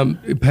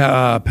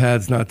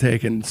 Pad's not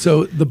taken.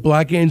 So the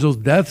Black Angels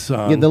Death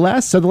song. Yeah, the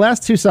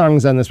last two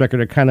songs on this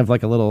record are kind of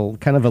like a little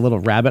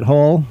rabbit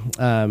hole.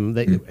 I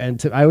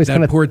always that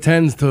kind of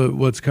portends to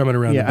what's coming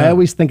around. yeah. the I bend.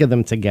 always think of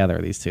them together.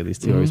 These two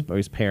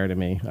always pair to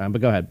me. But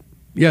go ahead.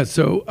 Yeah,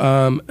 so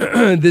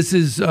this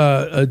is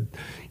in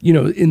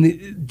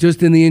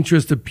the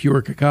interest of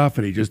pure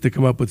cacophony, just to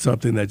come up with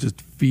something that just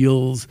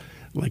feels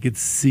like it's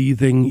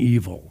seething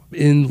evil.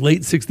 In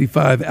late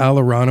 '65, Al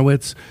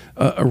Aronowitz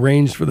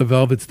arranged for the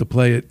Velvets to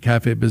play at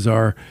Cafe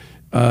Bazaar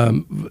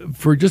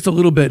for just a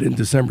little bit in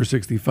December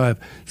 '65.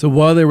 So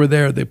while they were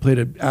there, they played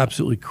an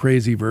absolutely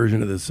crazy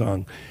version of this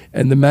song,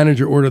 and the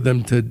manager ordered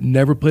them to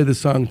never play the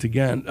song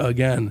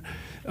again.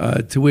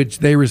 To which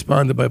they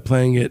responded by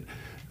playing it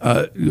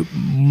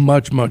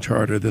much, much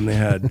harder than they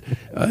had.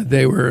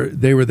 They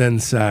were then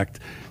sacked.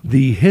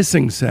 The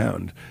hissing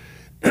sound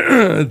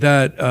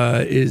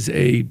that is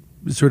a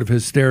sort of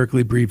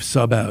hysterically brief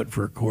sub out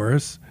for a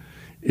chorus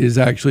is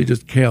actually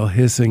just Cale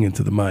hissing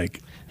into the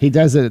mic. He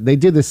does it. They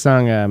did this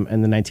song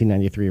in the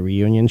 1993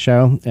 reunion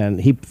show,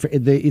 and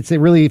it's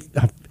really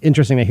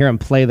interesting to hear him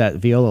play that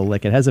viola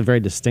lick. It has a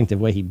very distinctive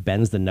way he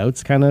bends the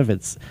notes. Kind of,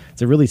 it's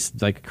a really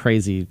like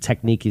crazy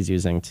technique he's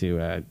using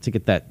to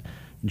get that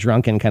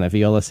drunken kind of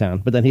viola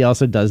sound. But then he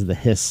also does the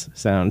hiss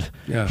sound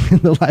Yeah. in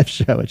the live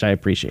show, which I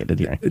appreciated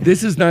hearing.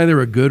 This is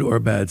neither a good or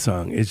bad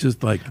song. It's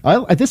just like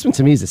This one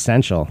to me is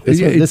essential. It's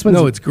great. This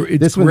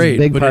one's a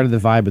big but part of the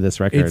vibe of this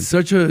record. it's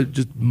such a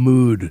just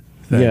mood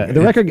thing. Yeah,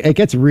 the record it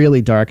gets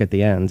really dark at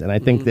the end, and I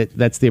think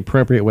that's the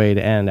appropriate way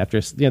to end.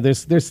 After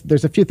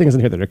there's a few things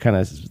in here that are kind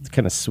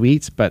of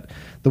sweet, but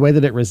the way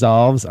that it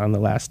resolves on the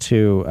last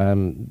two,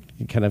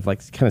 kind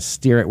of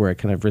steer it where it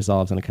kind of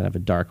resolves in a kind of a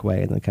dark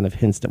way, and then kind of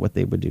hints at what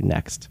they would do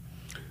next.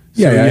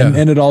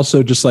 And it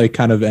also just like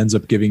kind of ends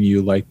up giving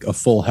you like a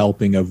full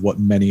helping of what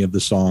many of the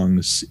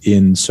songs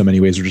in so many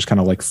ways are just kind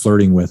of like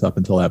flirting with up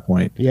until that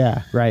point.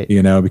 Yeah, right.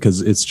 You know,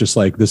 because it's just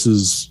like, this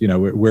is, you know,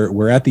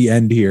 we're at the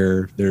end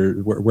here.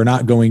 We're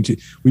not going to,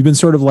 we've been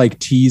sort of like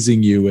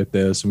teasing you with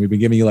this, and we've been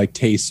giving you like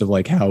tastes of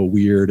like how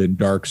weird and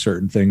dark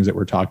certain things that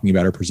we're talking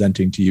about or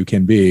presenting to you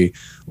can be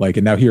like,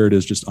 and now here it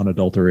is just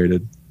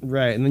unadulterated.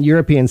 Right. And the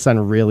European Sun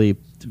really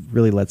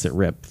lets it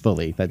rip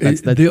fully.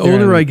 That's the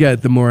older I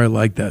get, the more I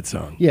like that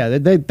song. Yeah,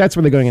 that's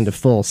where they're going into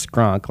full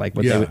skronk, like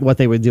what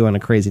they would do on a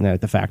Crazy Night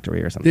at the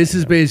Factory or something. This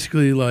is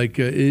basically like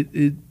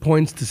it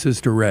points to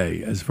Sister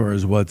Ray as far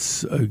as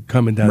what's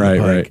coming down the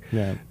pike.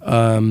 Right.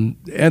 Yeah.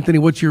 Anthony,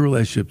 what's your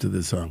relationship to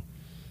this song?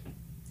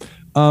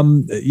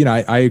 You know,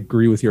 I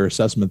agree with your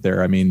assessment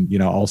there. I mean, you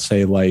know, I'll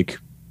say like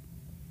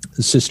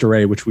Sister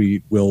Ray, which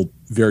we will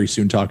very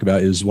soon talk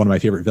about, is one of my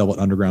favorite Velvet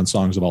Underground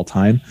songs of all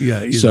time.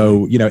 Yeah. Easily.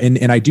 So, you know,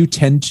 and I do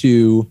tend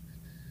to,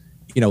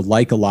 you know,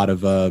 like a lot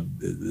of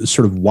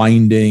sort of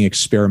winding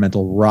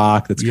experimental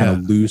rock that's kind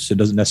of loose. It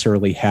doesn't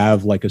necessarily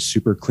have like a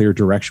super clear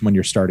direction when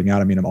you're starting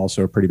out. I mean, I'm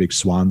also a pretty big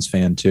Swans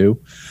fan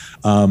too.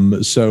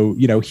 So,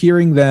 you know,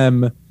 hearing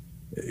them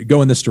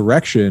go in this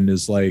direction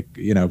is like,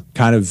 you know,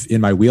 kind of in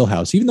my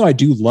wheelhouse, even though I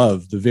do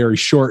love the very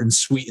short and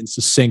sweet and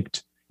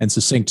succinct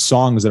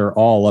songs that are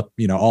all up,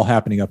 you know, all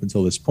happening up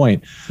until this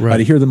point. Right.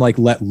 To hear them like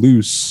let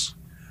loose,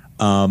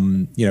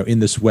 you know, in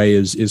this way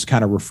is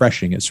kind of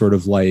refreshing. It's sort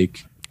of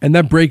like, and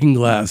that breaking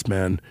glass,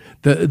 man,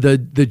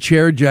 the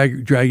chair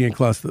dragging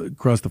across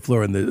the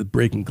floor and the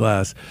breaking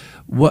glass.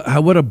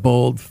 What a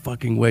bold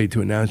fucking way to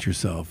announce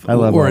yourself. I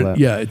love all that.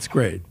 Yeah, it's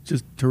great,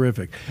 just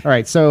terrific. All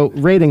right, so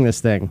rating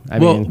this thing. I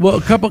mean, a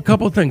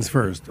couple things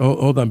first.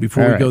 Hold on,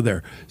 before we go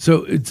there.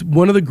 So it's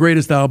one of the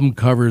greatest album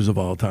covers of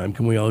all time.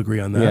 Can we all agree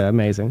on that? Yeah,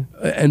 amazing.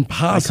 And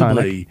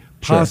possibly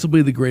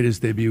the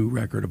greatest debut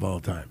record of all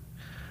time.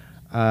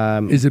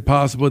 Is it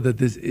possible that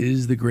this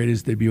is the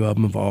greatest debut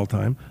album of all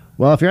time?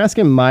 Well, if you're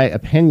asking my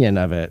opinion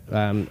of it,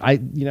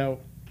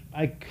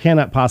 I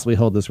cannot possibly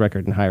hold this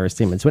record in higher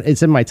esteem.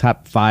 It's in my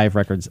top 5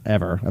 records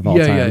ever of all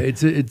time. Yeah,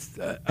 it's.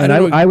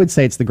 I would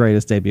say it's the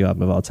greatest debut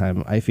album of all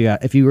time. If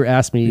you were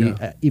asked me,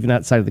 even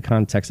outside of the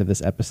context of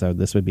this episode,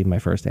 this would be my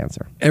first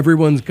answer.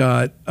 Everyone's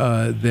got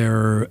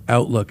their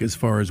outlook as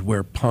far as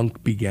where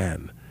punk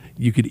began.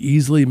 You could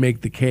easily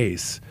make the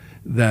case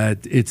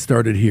that it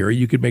started here.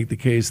 You could make the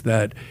case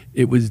that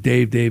it was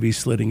Dave Davies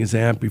slitting his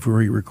amp before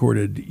he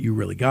recorded "You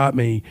Really Got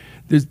Me."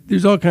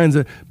 There's all kinds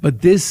of,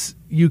 but this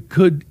you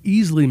could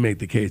easily make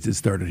the case it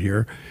started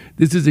here.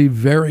 This is a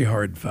very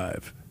hard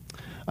 5.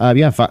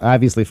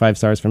 Obviously 5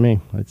 stars for me.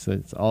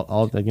 It's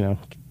all you know.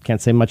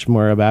 Can't say much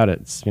more about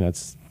it.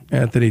 It's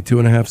Anthony,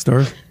 2.5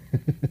 stars.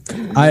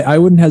 I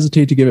wouldn't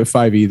hesitate to give it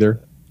 5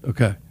 either.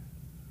 Okay.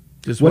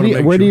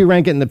 Where do you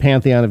rank it in the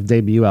pantheon of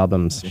debut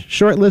albums?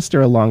 Short list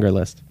or a longer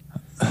list?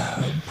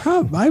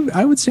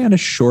 I would say on a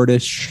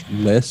shortish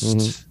list.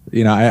 Mm-hmm.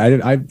 You know,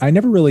 I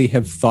never really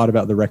have thought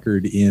about the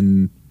record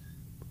in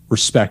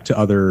respect to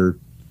other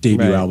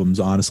debut albums.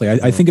 Honestly,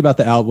 I think about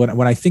the album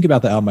when I think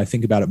about the album, I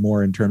think about it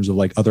more in terms of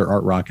like other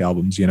art rock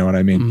albums. You know what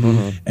I mean?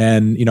 Mm-hmm.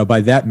 And you know,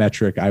 by that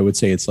metric, I would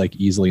say it's like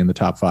easily in the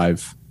top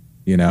 5.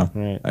 You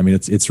know, I mean,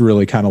 it's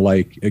really kind of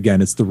like,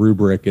 again, it's the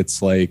rubric.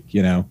 It's like,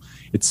 you know,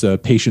 it's a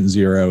Patient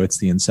Zero. It's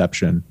the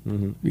Inception.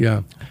 Mm-hmm.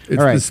 Yeah.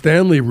 It's the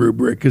Stanley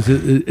rubric because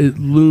it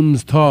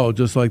looms tall,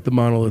 just like the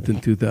Monolith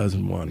in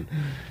 2001.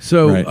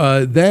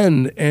 So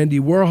then Andy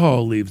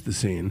Warhol leaves the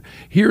scene.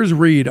 Here's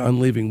Reed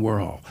on leaving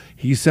Warhol.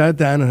 He sat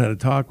down and had a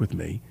talk with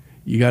me.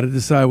 You got to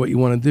decide what you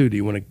want to do. Do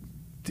you want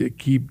to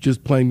keep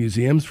just playing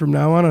museums from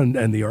now on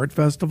and the art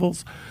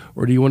festivals?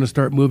 Or do you want to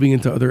start moving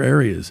into other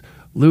areas?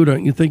 Lou,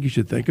 don't you think you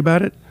should think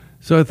about it?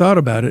 So I thought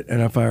about it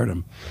and I fired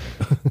him.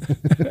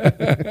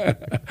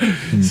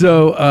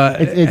 So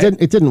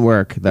it didn't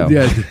work though.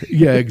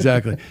 Yeah,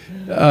 exactly.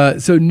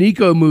 So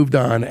Nico moved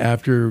on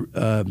after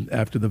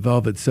the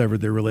Velvet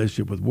severed their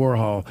relationship with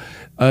Warhol.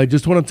 I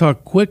just want to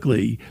talk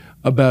quickly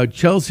about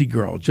Chelsea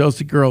Girl.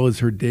 Chelsea Girl is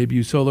her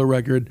debut solo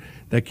record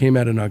that came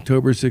out in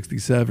October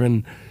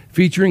 '67,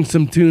 featuring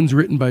some tunes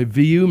written by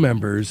VU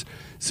members.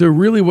 So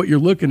really what you're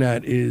looking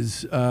at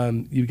is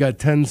you've got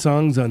 10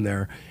 songs on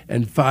there,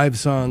 and 5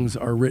 songs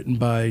are written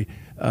by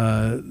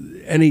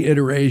any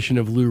iteration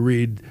of Lou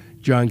Reed,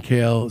 John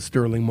Cale,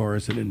 Sterling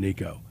Morrison, and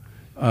Nico.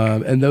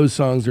 And those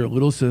songs are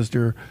Little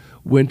Sister,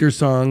 Winter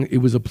Song, It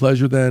Was a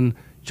Pleasure Then,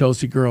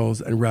 Chelsea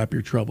Girls, and Wrap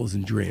Your Troubles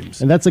in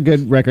Dreams. And that's a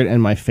good record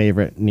and my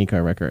favorite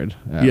Nico record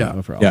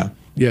overall.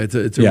 Yeah, it's a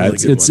really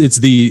good one.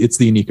 It's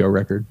the Nico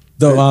record.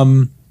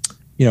 Though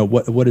you know,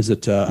 what is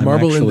it?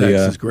 Marble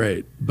Index is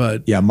great,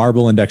 but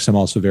Marble Index I'm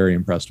also very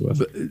impressed with.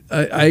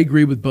 But I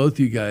agree with both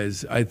you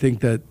guys. I think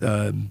that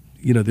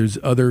you know, there's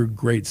other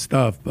great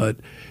stuff, but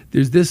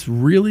there's this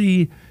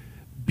really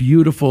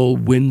beautiful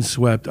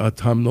windswept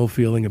autumnal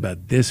feeling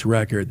about this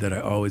record that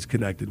I always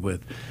connected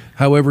with.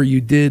 However,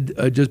 you did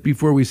just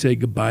before we say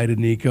goodbye to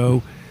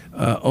Nico,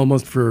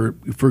 almost for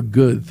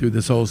good through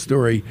this whole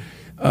story.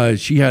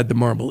 She had The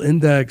Marble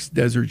Index,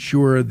 Desert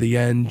Shore, The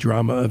End,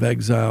 Drama of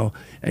Exile,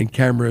 and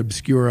Camera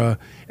Obscura,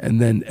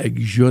 and then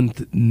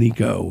Exjunt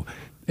Nico.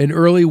 In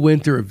early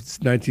winter of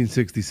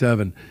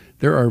 1967,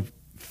 there are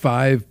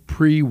 5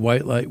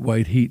 pre-White Light,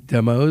 White Heat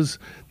demos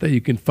that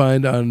you can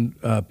find on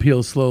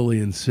Peel Slowly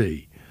and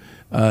See.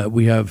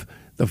 We have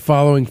the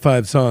following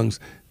 5 songs: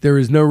 There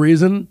Is No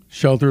Reason,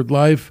 Sheltered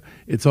Life,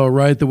 It's All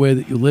Right the Way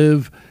That You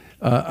Live,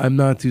 I'm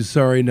Not Too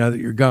Sorry Now That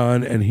You're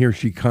Gone, and Here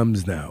She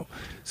Comes Now.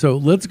 So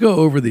let's go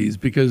over these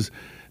because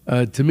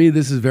to me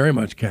this is very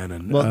much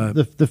canon. Well,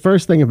 the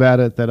first thing about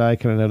it that I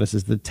kind of noticed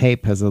is the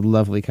tape has a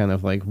lovely kind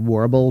of like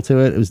warble to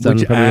it. It was done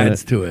which probably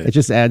adds to it. It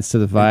just adds to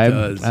the vibe.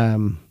 It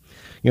does.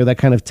 That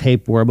kind of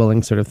tape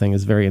warbling sort of thing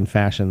is very in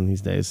fashion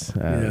these days.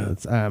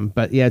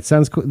 But yeah, it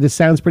sounds cool. This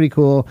sounds pretty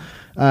cool.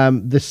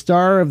 The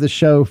star of the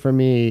show for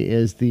me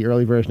is the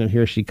early version of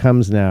 "Here She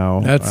Comes Now."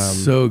 That's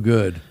so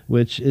good.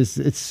 Which is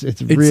it's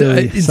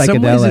really in psychedelic.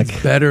 Some ways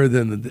it's better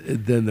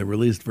than the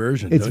released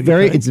version. It's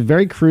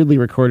very crudely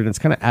recorded. It's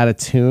kind of out of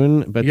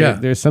tune, but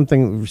there's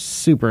something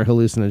super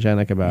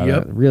hallucinogenic about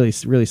it. Really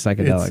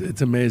psychedelic.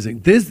 It's amazing.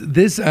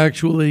 This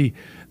actually,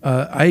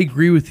 I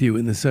agree with you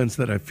in the sense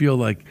that I feel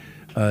like.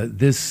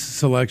 This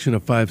selection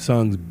of 5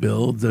 songs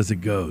builds as it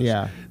goes.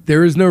 Yeah.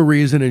 There Is No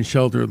Reason in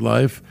Sheltered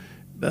Life.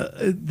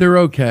 They're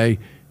okay.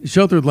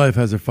 Sheltered Life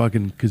has a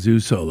fucking kazoo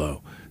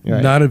solo,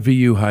 not a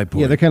VU high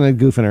point. Yeah, they're kind of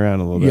goofing around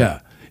a little bit. Yeah.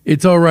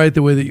 It's All Right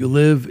the Way That You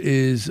Live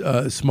is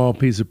a small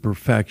piece of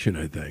perfection,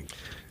 I think.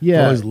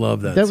 Yeah. I always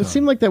love that That song. would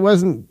seem like that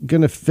wasn't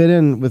going to fit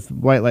in with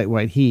White Light,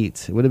 White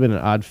Heat. It would have been an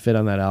odd fit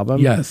on that album.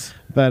 Yes.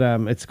 But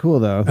it's cool,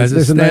 though. As a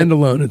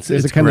standalone,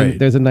 it's great.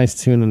 There's a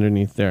nice tune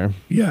underneath there.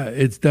 Yeah,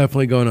 it's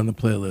definitely going on the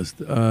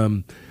playlist.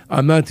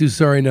 I'm Not Too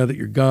Sorry Now That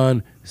You're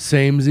Gone.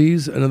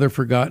 Samesies, another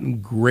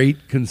forgotten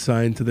great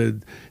consigned to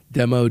the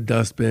demo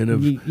dustbin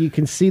of. You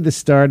can see the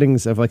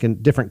startings of like a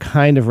different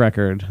kind of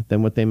record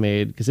than what they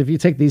made. Because if you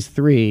take these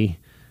 3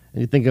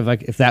 and you think of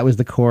like if that was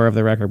the core of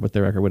the record, what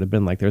the record would have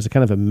been like, there's a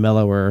kind of a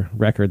mellower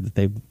record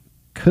that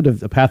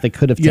a path they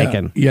could have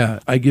taken. Yeah,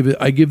 I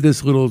give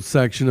this little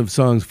section of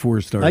songs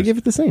 4 stars. I give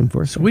it the same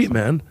 4 stars. Sweet,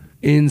 man.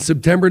 In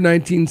September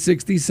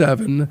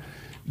 1967,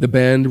 the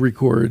band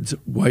records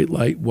White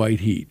Light,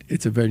 White Heat.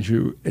 It's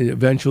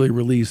eventually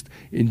released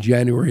in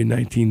January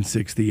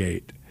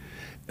 1968.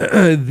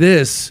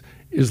 This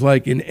is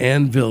like an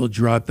anvil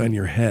dropped on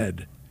your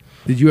head.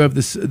 Did you have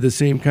the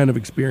same kind of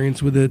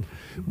experience with it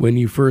when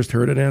you first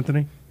heard it,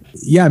 Anthony?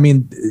 Yeah, I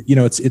mean,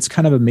 it's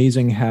kind of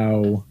amazing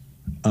how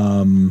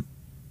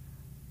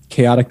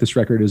chaotic this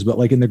record is, but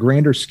like in the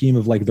grander scheme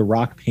of like the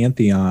rock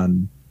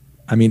pantheon,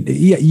 I mean,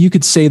 yeah, you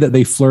could say that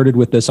they flirted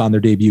with this on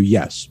their debut,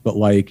 yes, but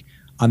like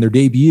on their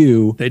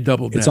debut, they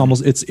doubled down. It's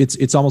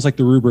almost like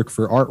the rubric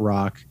for art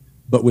rock,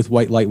 but with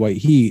White Light, White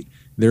Heat.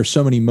 There's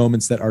so many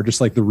moments that are just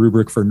like the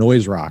rubric for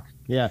noise rock.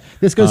 Yeah,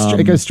 this goes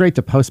it goes straight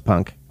to post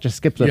punk. Just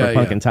skips over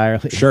punk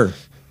entirely. Sure.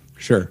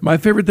 My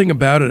favorite thing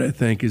about it, I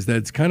think, is that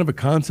it's kind of a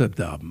concept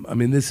album. I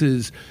mean, this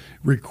is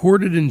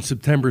recorded in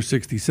September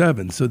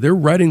 '67, so they're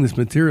writing this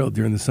material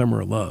during the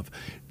Summer of Love.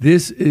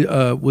 This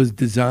was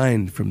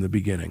designed from the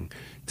beginning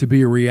to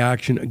be a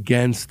reaction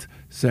against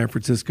San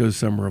Francisco's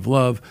Summer of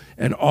Love,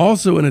 and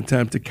also an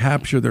attempt to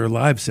capture their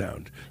live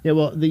sound. Yeah,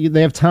 well,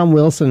 they have Tom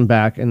Wilson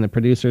back in the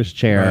producer's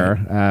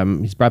chair. Right.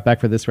 He's brought back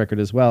for this record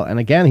as well. And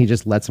again, he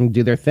just lets them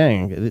do their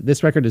thing.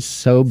 This record is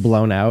so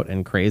blown out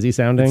and crazy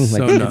sounding. It's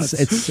like so nuts.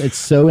 It's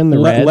so in the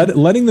red.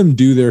 Letting them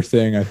do their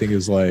thing, I think,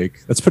 is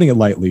like, that's putting it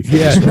lightly.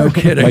 Yeah, no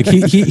kidding. Like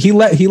he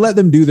let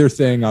them do their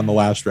thing on the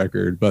last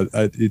record, but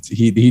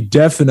he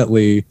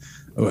definitely.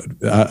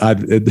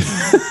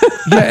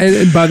 Yeah,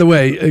 and by the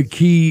way, a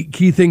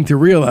key thing to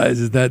realize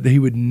is that he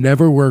would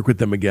never work with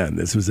them again.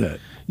 This was it.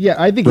 Yeah,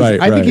 I think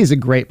he's a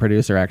great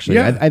producer. Actually,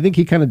 yeah. I think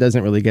he kind of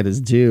doesn't really get his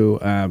due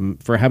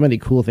for how many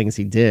cool things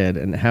he did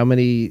and how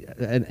many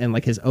and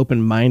like his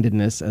open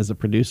mindedness as a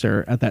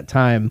producer at that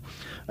time.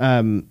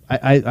 I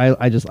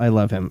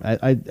love him.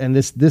 And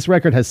this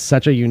record has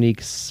such a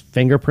unique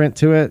fingerprint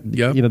to it.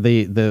 Yep.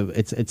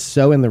 It's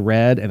so in the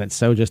red, and it's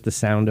so just the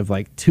sound of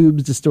like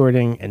tubes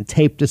distorting and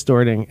tape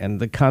distorting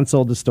and the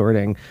console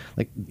distorting,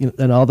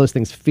 and all those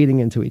things feeding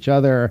into each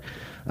other.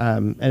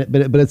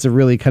 But it's a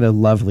really kind of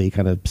lovely,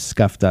 kind of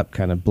scuffed up,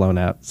 kind of blown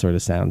out sort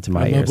of sound to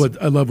my ears.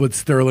 I love what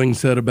Sterling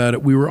said about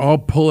it. We were all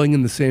pulling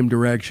in the same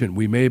direction.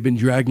 We may have been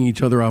dragging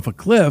each other off a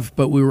cliff,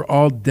 but we were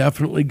all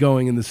definitely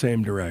going in the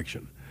same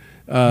direction.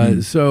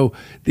 So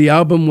the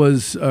album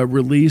was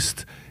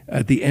released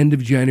at the end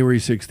of January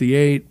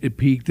 '68. It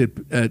peaked at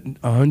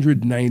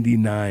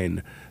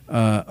 199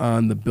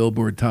 on the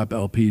Billboard Top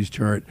LPs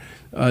chart.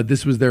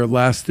 This was their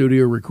last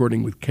studio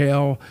recording with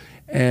Cale,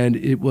 and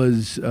it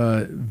was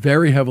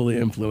very heavily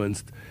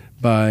influenced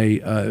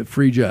by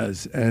free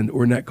jazz and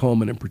Ornette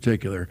Coleman in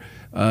particular.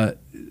 A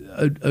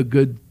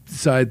good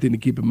side thing to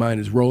keep in mind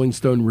is Rolling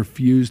Stone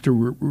refused to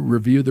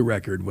review the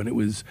record when it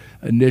was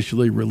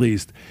initially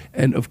released.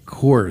 And of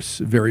course,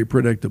 very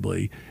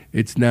predictably,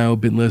 it's now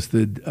been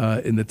listed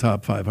in the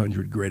top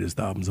 500 greatest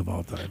albums of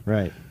all time.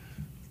 Right.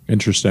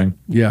 Interesting.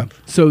 Yeah.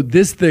 So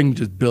this thing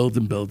just builds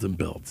and builds and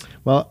builds.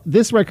 Well,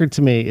 this record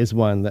to me is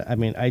one that, I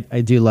mean,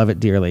 I do love it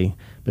dearly,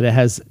 but it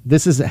has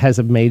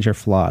a major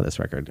flaw, this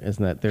record,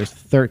 isn't it? There's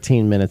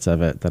 13 minutes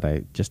of it that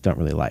I just don't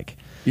really like.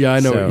 Yeah,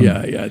 I know. So,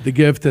 yeah. The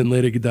Gift and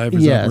Lady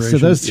Godiva's yeah, Operation.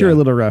 so those two are a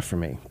little rough for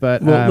me.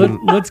 But well,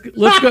 let's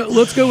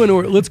go in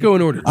order. Let's go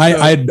in order.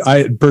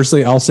 I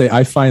personally, I'll say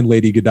I find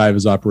Lady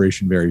Godiva's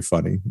Operation very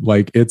funny.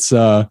 Like it's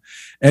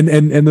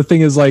and the thing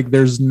is, like,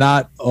 there's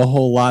not a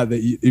whole lot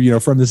that you know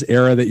from this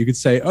era that you could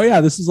say, oh yeah,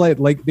 this is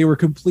like they were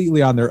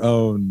completely on their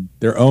own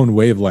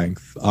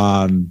wavelength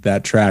on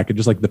that track, and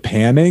just like the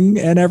panning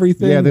and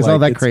everything. Yeah, there's like, all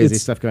that crazy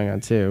stuff going on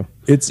too.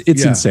 It's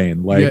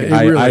insane. Like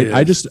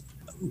I just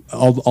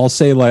I'll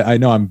say, like, I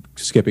know I'm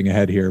skipping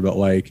ahead here, but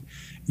like,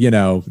 you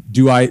know,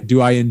 do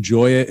I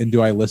enjoy it and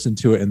do I listen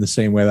to it in the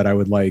same way that I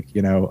would like,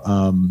 you know,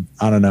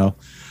 I don't know,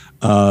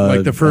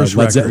 like the first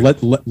Led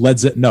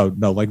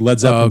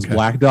Zeppelin's okay.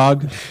 Black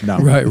Dog. No,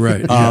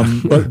 right.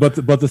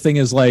 but the thing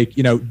is, like,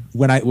 you know,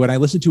 when I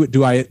listen to it,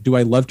 do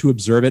I love to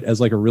observe it as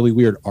like a really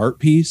weird art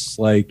piece,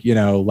 like, you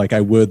know, like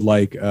I would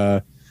like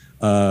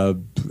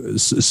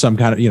some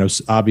kind of, you know,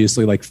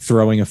 obviously like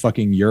throwing a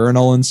fucking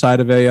urinal inside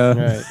of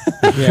a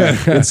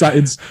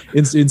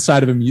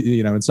inside of a,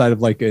 you know, inside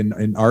of like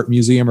an art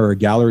museum or a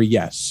gallery.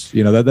 Yes,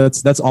 you know,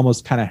 that's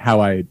almost kind of how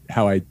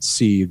I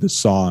see the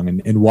song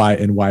and why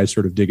I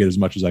sort of dig it as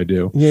much as I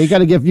do. Yeah, you got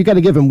to give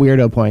him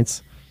weirdo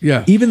points.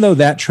 Yeah, even though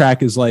that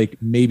track is like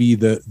maybe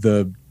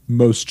the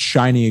most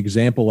shining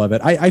example of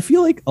it, I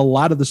feel like a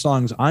lot of the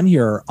songs on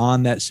here are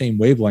on that same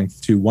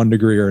wavelength to one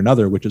degree or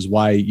another, which is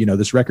why, you know,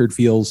 this record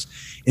feels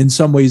in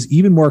some ways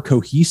even more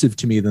cohesive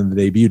to me than the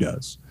debut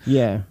does.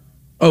 Yeah.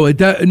 Oh,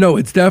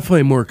 it's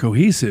definitely more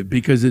cohesive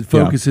because it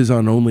focuses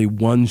on only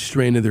one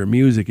strain of their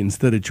music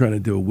instead of trying to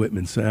do a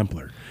Whitman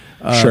sampler.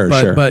 Sure.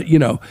 But you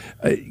know,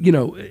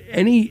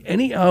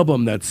 any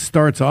album that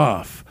starts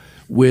off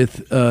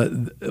with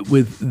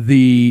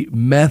the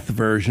meth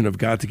version of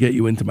 "Got to Get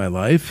You Into My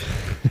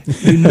Life,"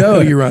 you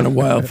know you're on a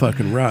wild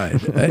fucking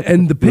ride.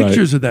 And the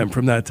pictures of them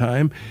from that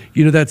time,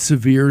 you know, that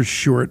severe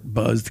short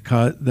buzzed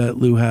cut that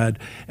Lou had,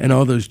 and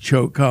all those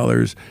choke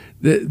collars,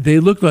 they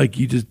looked like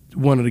you just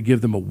wanted to give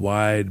them a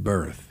wide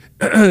berth.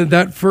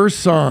 That first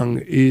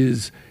song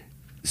is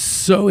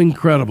so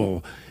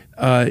incredible.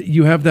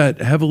 You have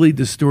that heavily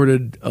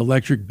distorted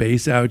electric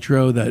bass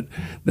outro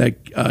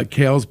that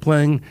Cale's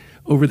playing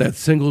over that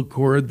single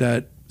chord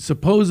that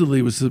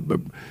supposedly was,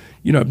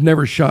 you know, I've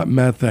never shot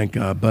meth, thank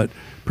God, but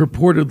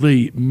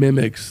purportedly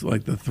mimics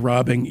like the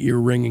throbbing,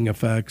 ear-ringing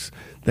effects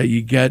that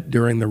you get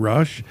during the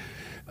rush.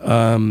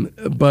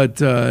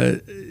 But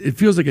it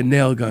feels like a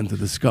nail gun to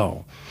the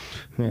skull.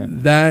 Yeah.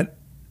 That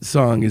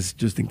song is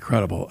just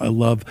incredible. I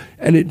love,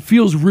 and it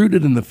feels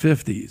rooted in the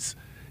 50s.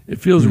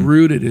 It feels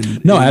rooted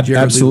in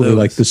absolutely,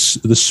 like the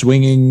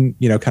swinging,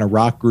 you know, kind of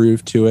rock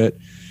groove to it.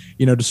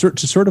 You know, to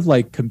sort of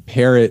like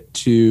compare it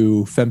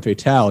to Femme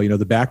Fatale, you know,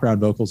 the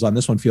background vocals on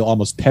this one feel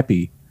almost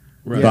peppy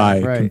by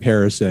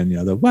comparison. You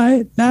know, the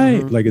White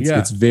Knight, like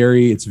it's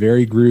very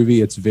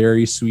groovy, it's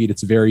very sweet,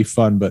 it's very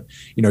fun. But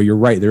you know, you're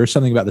right. There is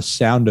something about the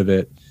sound of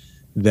it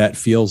that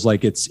feels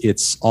like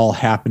it's all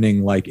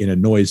happening like in a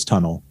noise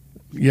tunnel.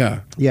 Yeah,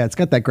 it's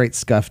got that great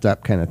scuffed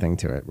up kind of thing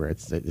to it, where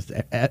it's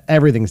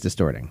everything's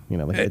distorting. You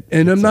know, like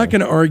and I'm not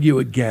going to argue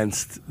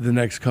against the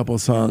next couple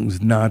of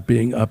songs not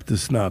being up to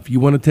snuff.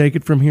 You want to take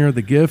it from here,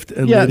 The Gift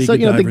and Lady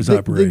Godiva's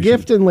Operation. The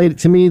Gift and Lady,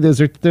 to me,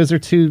 those are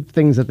two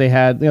things that they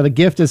had. You know, The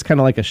Gift is kind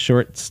of like a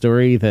short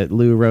story that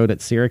Lou wrote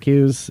at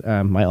Syracuse,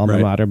 my alma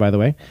mater, by the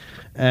way,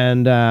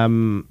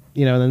 and.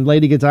 You know, and then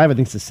Lady Godiva, I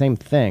think it's the same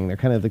thing. They're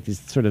kind of like these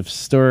sort of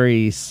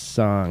story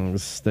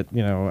songs that,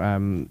 you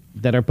know,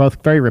 that are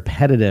both very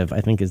repetitive.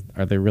 I think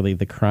are they really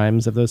the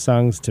crimes of those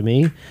songs to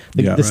me.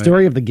 The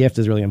story of The Gift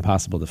is really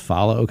impossible to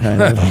follow,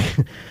 kind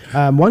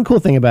of. One cool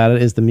thing about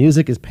it is the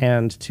music is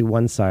panned to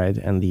one side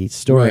and the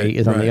story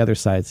is on the other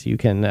side. So you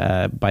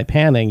can, by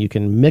panning, you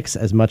can mix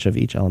as much of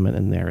each element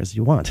in there as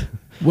you want.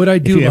 What I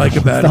do like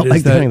about it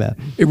is that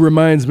it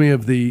reminds me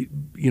of the,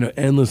 you know,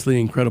 endlessly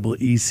incredible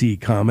EC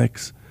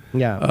comics.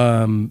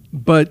 Yeah.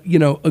 But, you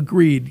know,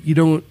 agreed. You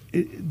don't,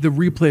 the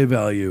replay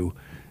value.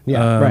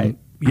 Yeah, right.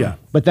 Yeah.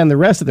 But then the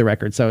rest of the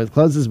record, so it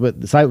closes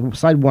with,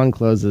 side one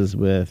closes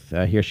with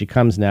Here She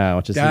Comes Now,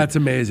 which is that's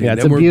amazing. Yeah,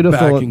 it's a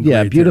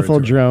beautiful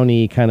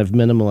droney kind of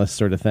minimalist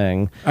sort of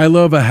thing. I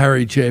love a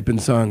Harry Chapin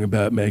song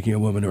about making a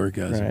woman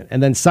orgasm. Right.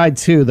 And then side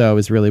two, though,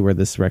 is really where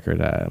this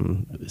record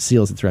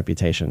seals its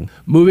reputation.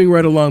 Moving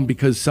right along,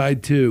 because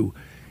side two,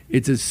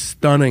 it's as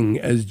stunning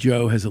as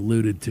Joe has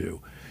alluded to.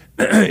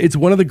 It's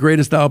one of the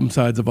greatest album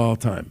sides of all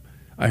time.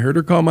 I Heard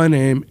Her Call My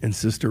Name and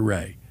Sister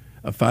Ray,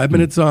 a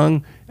 5-minute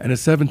song and a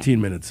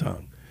 17-minute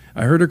song.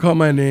 I Heard Her Call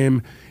My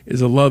Name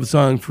is a love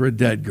song for a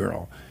dead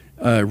girl.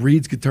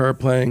 Reed's guitar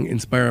playing,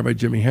 inspired by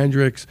Jimi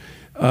Hendrix.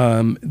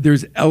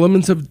 There's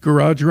elements of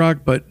garage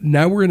rock, but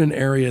now we're in an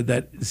area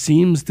that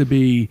seems to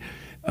be,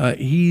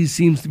 he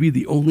seems to be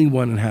the only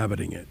one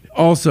inhabiting it.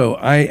 Also,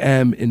 I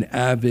am an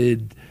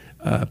avid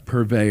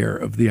purveyor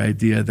of the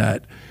idea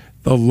that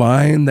the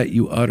line that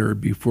you utter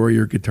before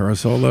your guitar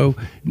solo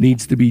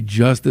needs to be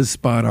just as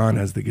spot on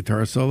as the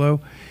guitar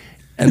solo.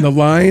 And the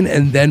line,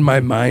 and then my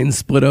mind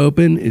split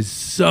open, is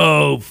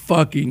so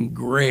fucking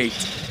great.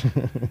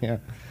 Yeah.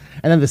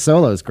 And then the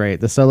solo is great.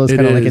 The solo is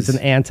kind of like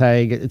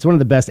it's one of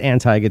the best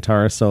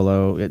anti-guitar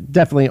solo.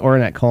 Definitely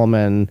Ornette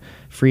Coleman,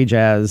 free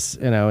jazz,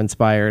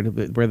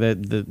 inspired. Where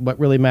the what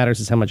really matters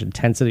is how much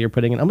intensity you're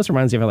putting in. Almost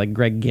reminds you of how like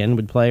Greg Ginn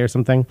would play or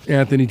something.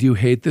 Anthony, do you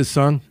hate this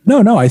song?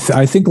 No. I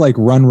think like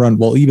Run Run.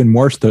 Well, even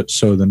more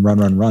so than Run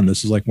Run Run.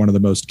 This is like one of the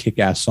most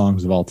kick-ass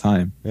songs of all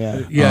time.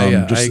 Yeah.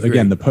 Just I agree.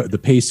 again the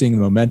pacing,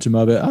 the momentum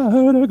of it. I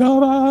heard her call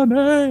my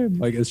name.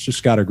 Like it's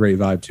just got a great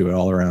vibe to it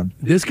all around.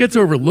 This gets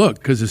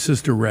overlooked because of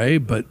Sister Ray,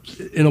 but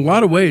in a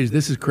lot of ways,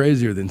 this is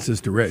crazier than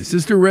Sister Ray.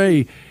 Sister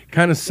Ray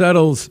kind of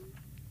settles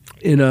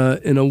in a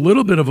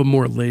little bit of a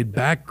more laid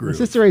back groove.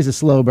 Sister Ray's a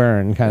slow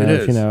burn, kind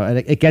of, and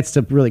it gets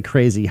to really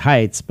crazy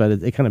heights, but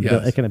it kind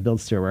of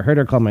builds to it. I heard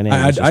her call my name.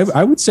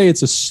 I would say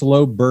it's a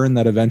slow burn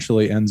that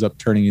eventually ends up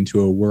turning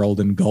into a world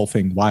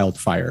engulfing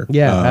wildfire.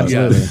 Yeah,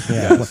 absolutely.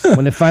 Yeah.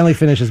 When it finally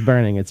finishes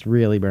burning, it's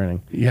really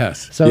burning.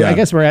 Yes. So I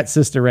guess we're at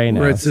Sister Ray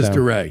now. We're at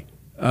Sister Ray.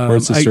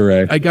 Sister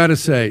Ray. I gotta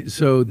say,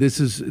 so this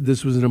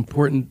was an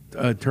important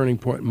turning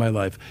point in my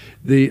life.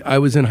 I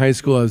was in high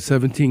school. I was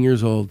 17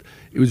 years old.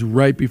 It was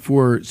right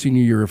before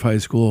senior year of high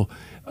school.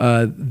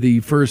 The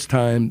first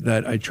time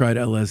that I tried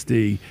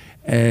LSD,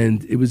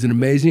 and it was an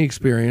amazing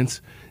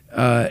experience.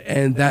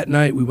 And that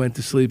night we went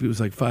to sleep. It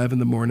was like 5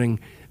 a.m.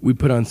 We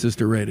put on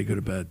Sister Ray to go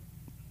to bed.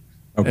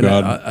 Oh and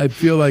God! I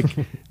feel like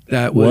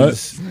that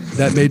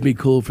that made me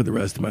cool for the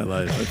rest of my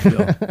life. I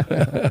feel.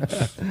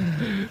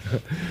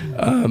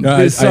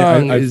 This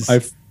song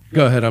is.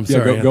 Go ahead. I'm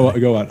sorry. Go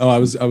on. Oh, I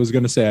was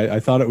going to say I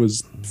thought it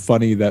was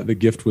funny that the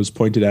gift was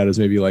pointed at as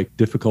maybe like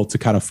difficult to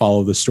kind of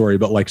follow the story,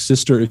 but like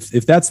Sister,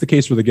 if that's the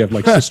case with the gift,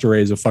 like Sister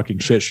Ray is a fucking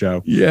shit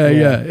show. Yeah,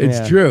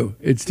 it's true.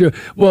 It's true.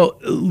 Well,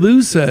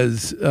 Lou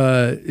says,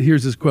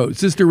 here's his quote: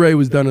 "Sister Ray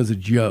was done as a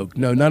joke.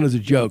 No, not as a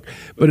joke,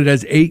 but it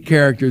has 8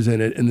 characters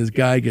in it, and this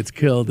guy gets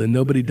killed, and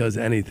nobody does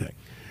anything."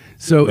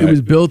 So It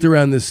was built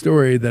around this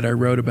story that I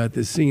wrote about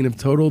this scene of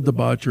total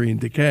debauchery and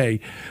decay.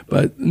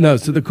 But no,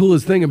 so the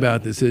coolest thing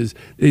about this is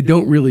they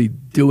don't really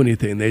do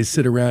anything. They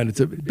sit around.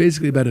 It's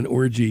basically about an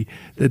orgy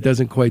that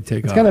doesn't quite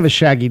take off. It's kind of a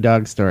Shaggy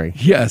Dog story.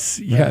 Yes.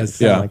 Yeah.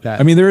 Like that.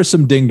 I mean, there is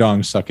some ding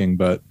dong sucking,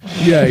 but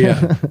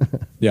yeah.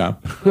 Yeah.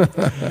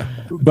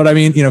 But I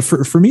mean,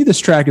 for me, this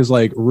track is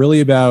like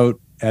really about,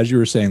 as you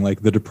were saying,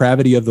 like the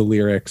depravity of the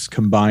lyrics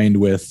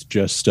combined with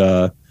just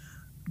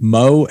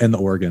Mo and the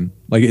organ.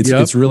 Like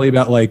it's really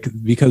about like,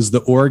 because the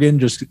organ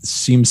just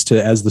seems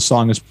to, as the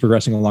song is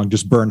progressing along,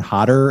 just burn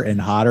hotter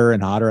and hotter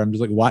and hotter. I'm just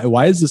like,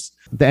 why is this?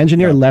 The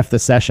engineer left the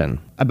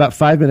session. About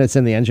 5 minutes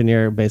in, the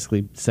engineer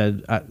basically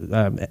said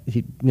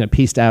he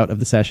pieced out of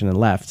the session and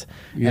left.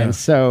 Yeah. And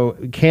so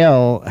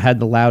Cale had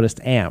the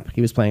loudest amp.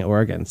 He was playing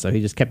organ, so he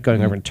just kept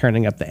going over and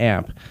turning up the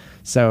amp.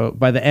 So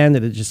by the end,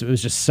 it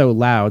was just so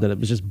loud that it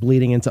was just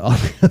bleeding into all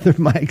the other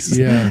mics.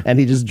 Yeah. And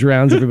he just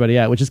drowns everybody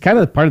out, which is kind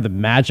of part of the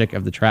magic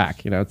of the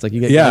track. It's like you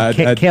get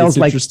Cale's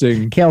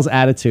Cale's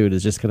attitude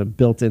is just kind of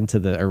built into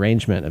the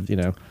arrangement of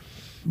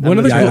One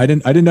of the I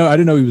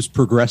didn't know he was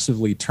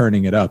progressively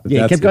turning it up. He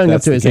kept going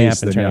up to his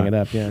amp and turning it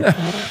up. Yeah.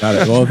 Got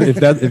it. Well,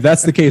 if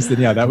that's the case, then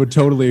that would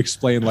totally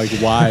explain like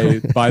why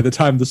by the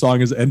time the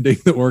song is ending,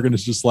 the organ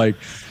is just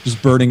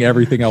burning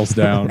everything else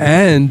down.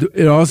 And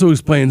it also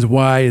explains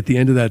why at the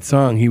end of that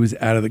song he was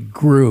out of the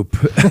group.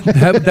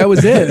 that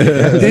was it.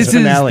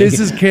 This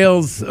is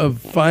Cale's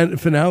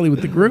finale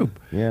with the group.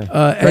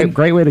 Yeah.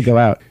 Great way to go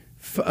out.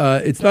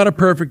 It's not a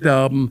perfect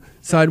album.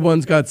 Side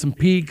one's got some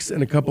peaks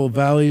and a couple of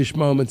valley-ish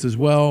moments as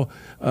well.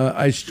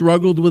 I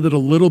struggled with it a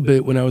little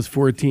bit when I was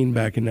 14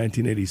 back in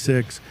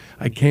 1986.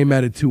 I came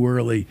at it too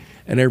early,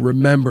 and I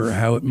remember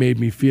how it made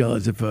me feel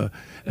as if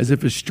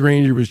a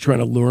stranger was trying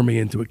to lure me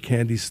into a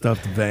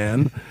candy-stuffed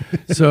van.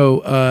 So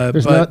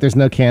there's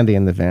no candy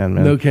in the van,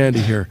 man. No candy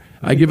here.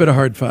 I give it a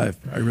hard 5.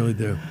 I really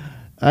do.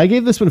 I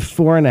gave this one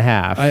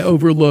 4.5. I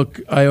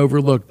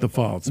overlooked the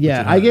faults.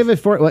 Yeah, I gave it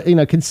 4.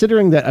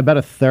 Considering that about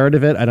a third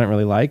of it I don't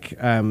really like,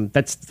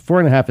 that's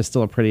 4.5 is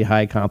still a pretty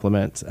high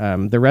compliment.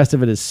 The rest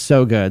of it is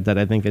so good that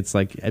I think it's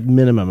like at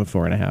minimum a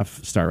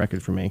 4.5 star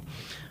record for me.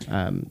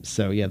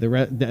 So yeah,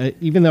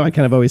 even though I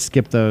kind of always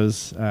skip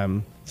those,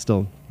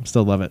 still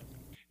love it.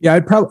 Yeah,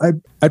 I'd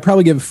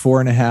probably give it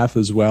 4.5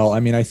 as well.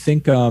 I mean, I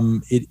think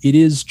it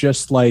is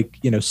just like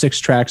 6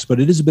 tracks, but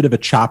it is a bit of a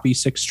choppy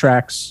 6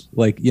 tracks.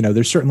 Like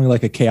there's certainly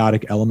like a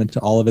chaotic element to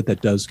all of it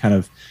that does kind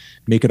of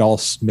make it all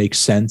make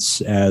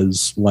sense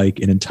as like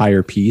an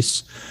entire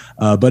piece.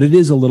 But it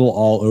is a little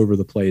all over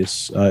the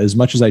place. As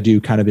much as I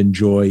do kind of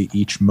enjoy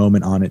each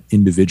moment on it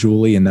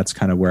individually, and that's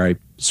kind of where I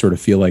sort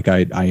of feel like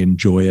I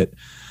enjoy it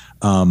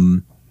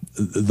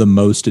the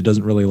most. It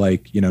doesn't really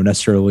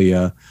necessarily.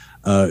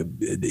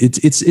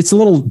 It's a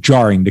little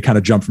jarring to kind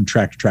of jump from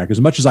track to track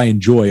as much as I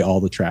enjoy all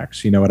the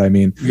tracks. You know what I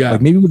mean? Yeah.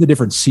 Like maybe with a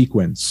different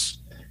sequence,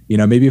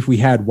 maybe if we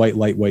had White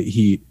Light, White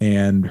Heat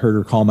and Heard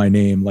Her Call My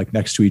Name like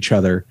next to each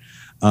other,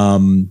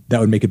 that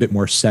would make a bit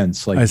more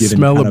sense. Like, I given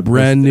smell kind a of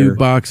brand their- new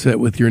box set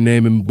with your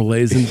name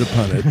emblazoned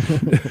upon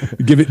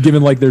it.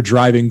 given like their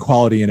driving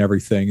quality and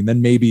everything, and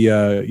then maybe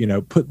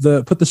put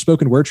the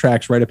spoken word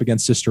tracks right up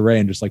against Sister Ray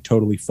and just like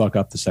totally fuck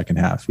up the second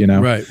half,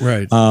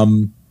 Right.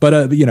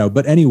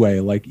 But anyway,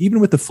 like even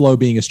with the flow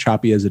being as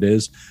choppy as it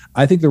is,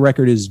 I think the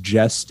record is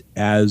just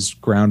as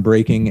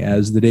groundbreaking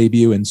as the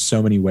debut in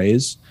so many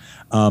ways.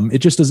 It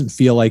just doesn't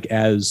feel like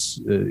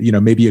as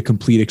maybe a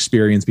complete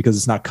experience because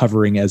it's not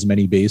covering as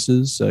many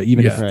bases,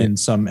 even if in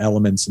some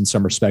elements, in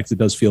some respects, it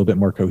does feel a bit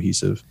more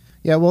cohesive.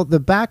 Yeah, well, the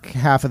back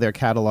half of their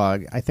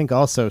catalog, I think,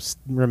 also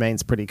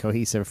remains pretty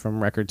cohesive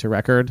from record to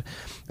record.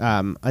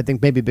 I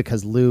think maybe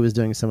because Lou is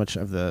doing so much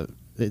of the,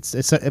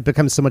 it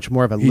becomes so much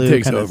more of a Lou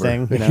kind of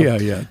thing.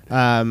 Yeah.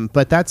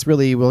 But that's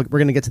really, we're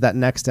going to get to that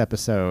next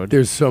episode.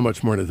 There's so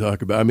much more to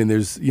talk about. I mean,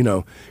 there's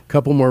a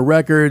couple more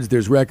records.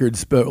 There's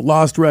records,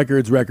 lost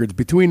records, records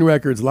between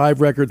records, live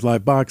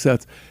box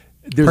sets.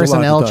 There's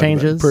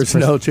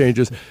personnel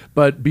changes.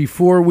 But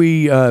before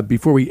we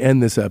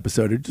end this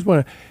episode, I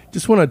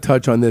just want to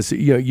touch on this.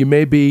 You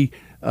may be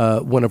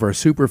one of our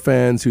super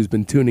fans who's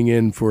been tuning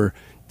in for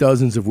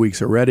dozens of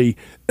weeks already.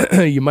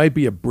 You might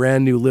be a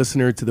brand new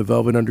listener to the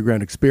Velvet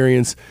Underground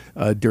experience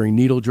during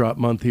Needle Drop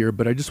Month here.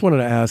 But I just wanted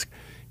to ask,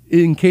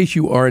 in case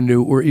you are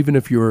new, or even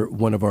if you're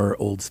one of our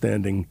old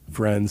standing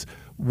friends,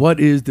 what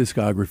is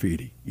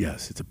Discograffiti?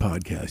 Yes, it's a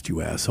podcast,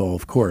 you asshole,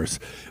 of course.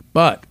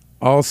 But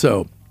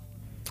also,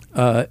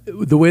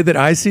 the way that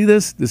I see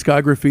this,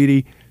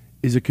 Discograffiti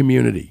is a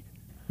community.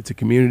 It's a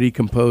community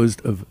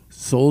composed of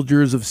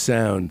soldiers of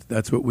sound.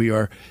 That's what we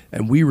are.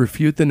 And we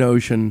refute the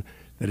notion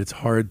that it's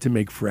hard to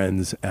make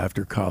friends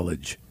after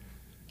college.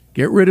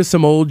 Get rid of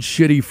some old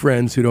shitty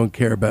friends who don't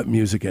care about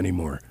music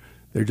anymore.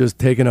 They're just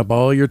taking up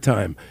all your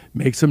time.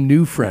 Make some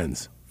new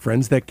friends,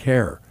 friends that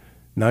care.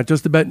 Not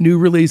just about new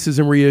releases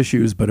and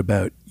reissues, but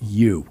about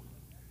you.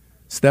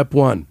 Step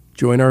 1,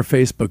 join our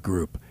Facebook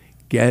group.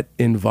 Get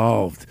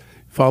involved.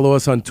 Follow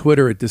us on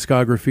Twitter at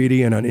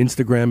Discograffiti and on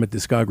Instagram at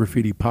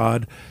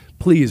DiscograffitiPod.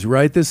 Please,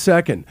 right this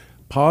second,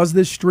 pause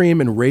this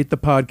stream and rate the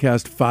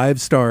podcast 5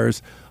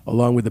 stars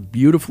along with a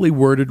beautifully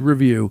worded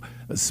review,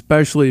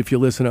 especially if you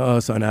listen to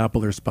us on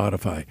Apple or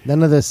Spotify.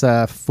 None of this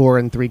 4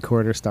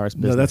 3/4 stars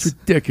business. No, that's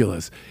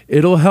ridiculous.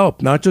 It'll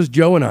help, not just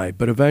Joe and I,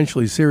 but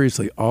eventually,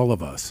 seriously, all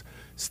of us.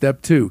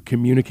 Step 2,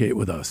 communicate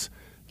with us.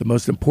 The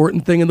most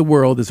important thing in the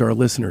world is our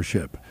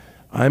listenership.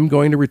 I'm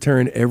going to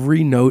return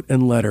every note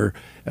and letter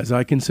as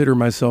I consider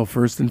myself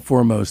first and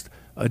foremost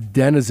a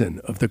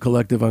denizen of the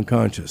collective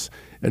unconscious.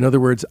 In other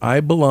words, I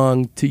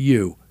belong to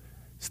you.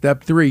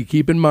 Step 3,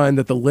 keep in mind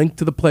that the link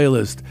to the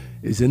playlist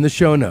is in the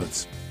show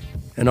notes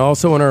and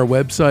also on our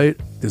website,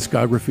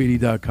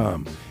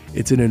 discograffiti.com.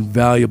 It's an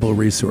invaluable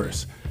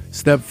resource.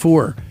 Step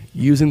 4,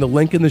 using the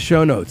link in the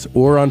show notes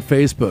or on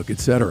Facebook,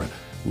 etc.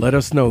 Let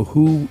us know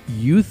who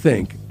you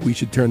think we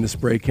should turn the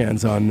spray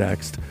cans on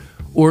next,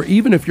 or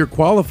even if you're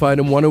qualified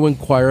and want to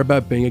inquire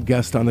about being a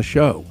guest on the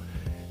show.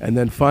 And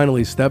then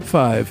finally, step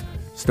 5,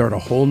 start a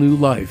whole new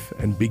life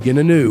and begin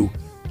anew,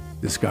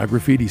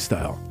 Discograffiti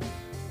style.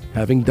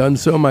 Having done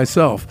so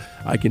myself,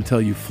 I can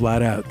tell you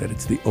flat out that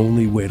it's the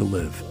only way to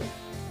live.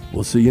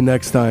 We'll see you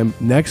next time,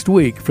 next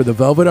week, for the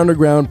Velvet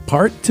Underground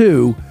Part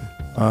 2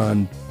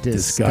 on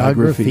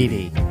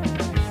Discograffiti.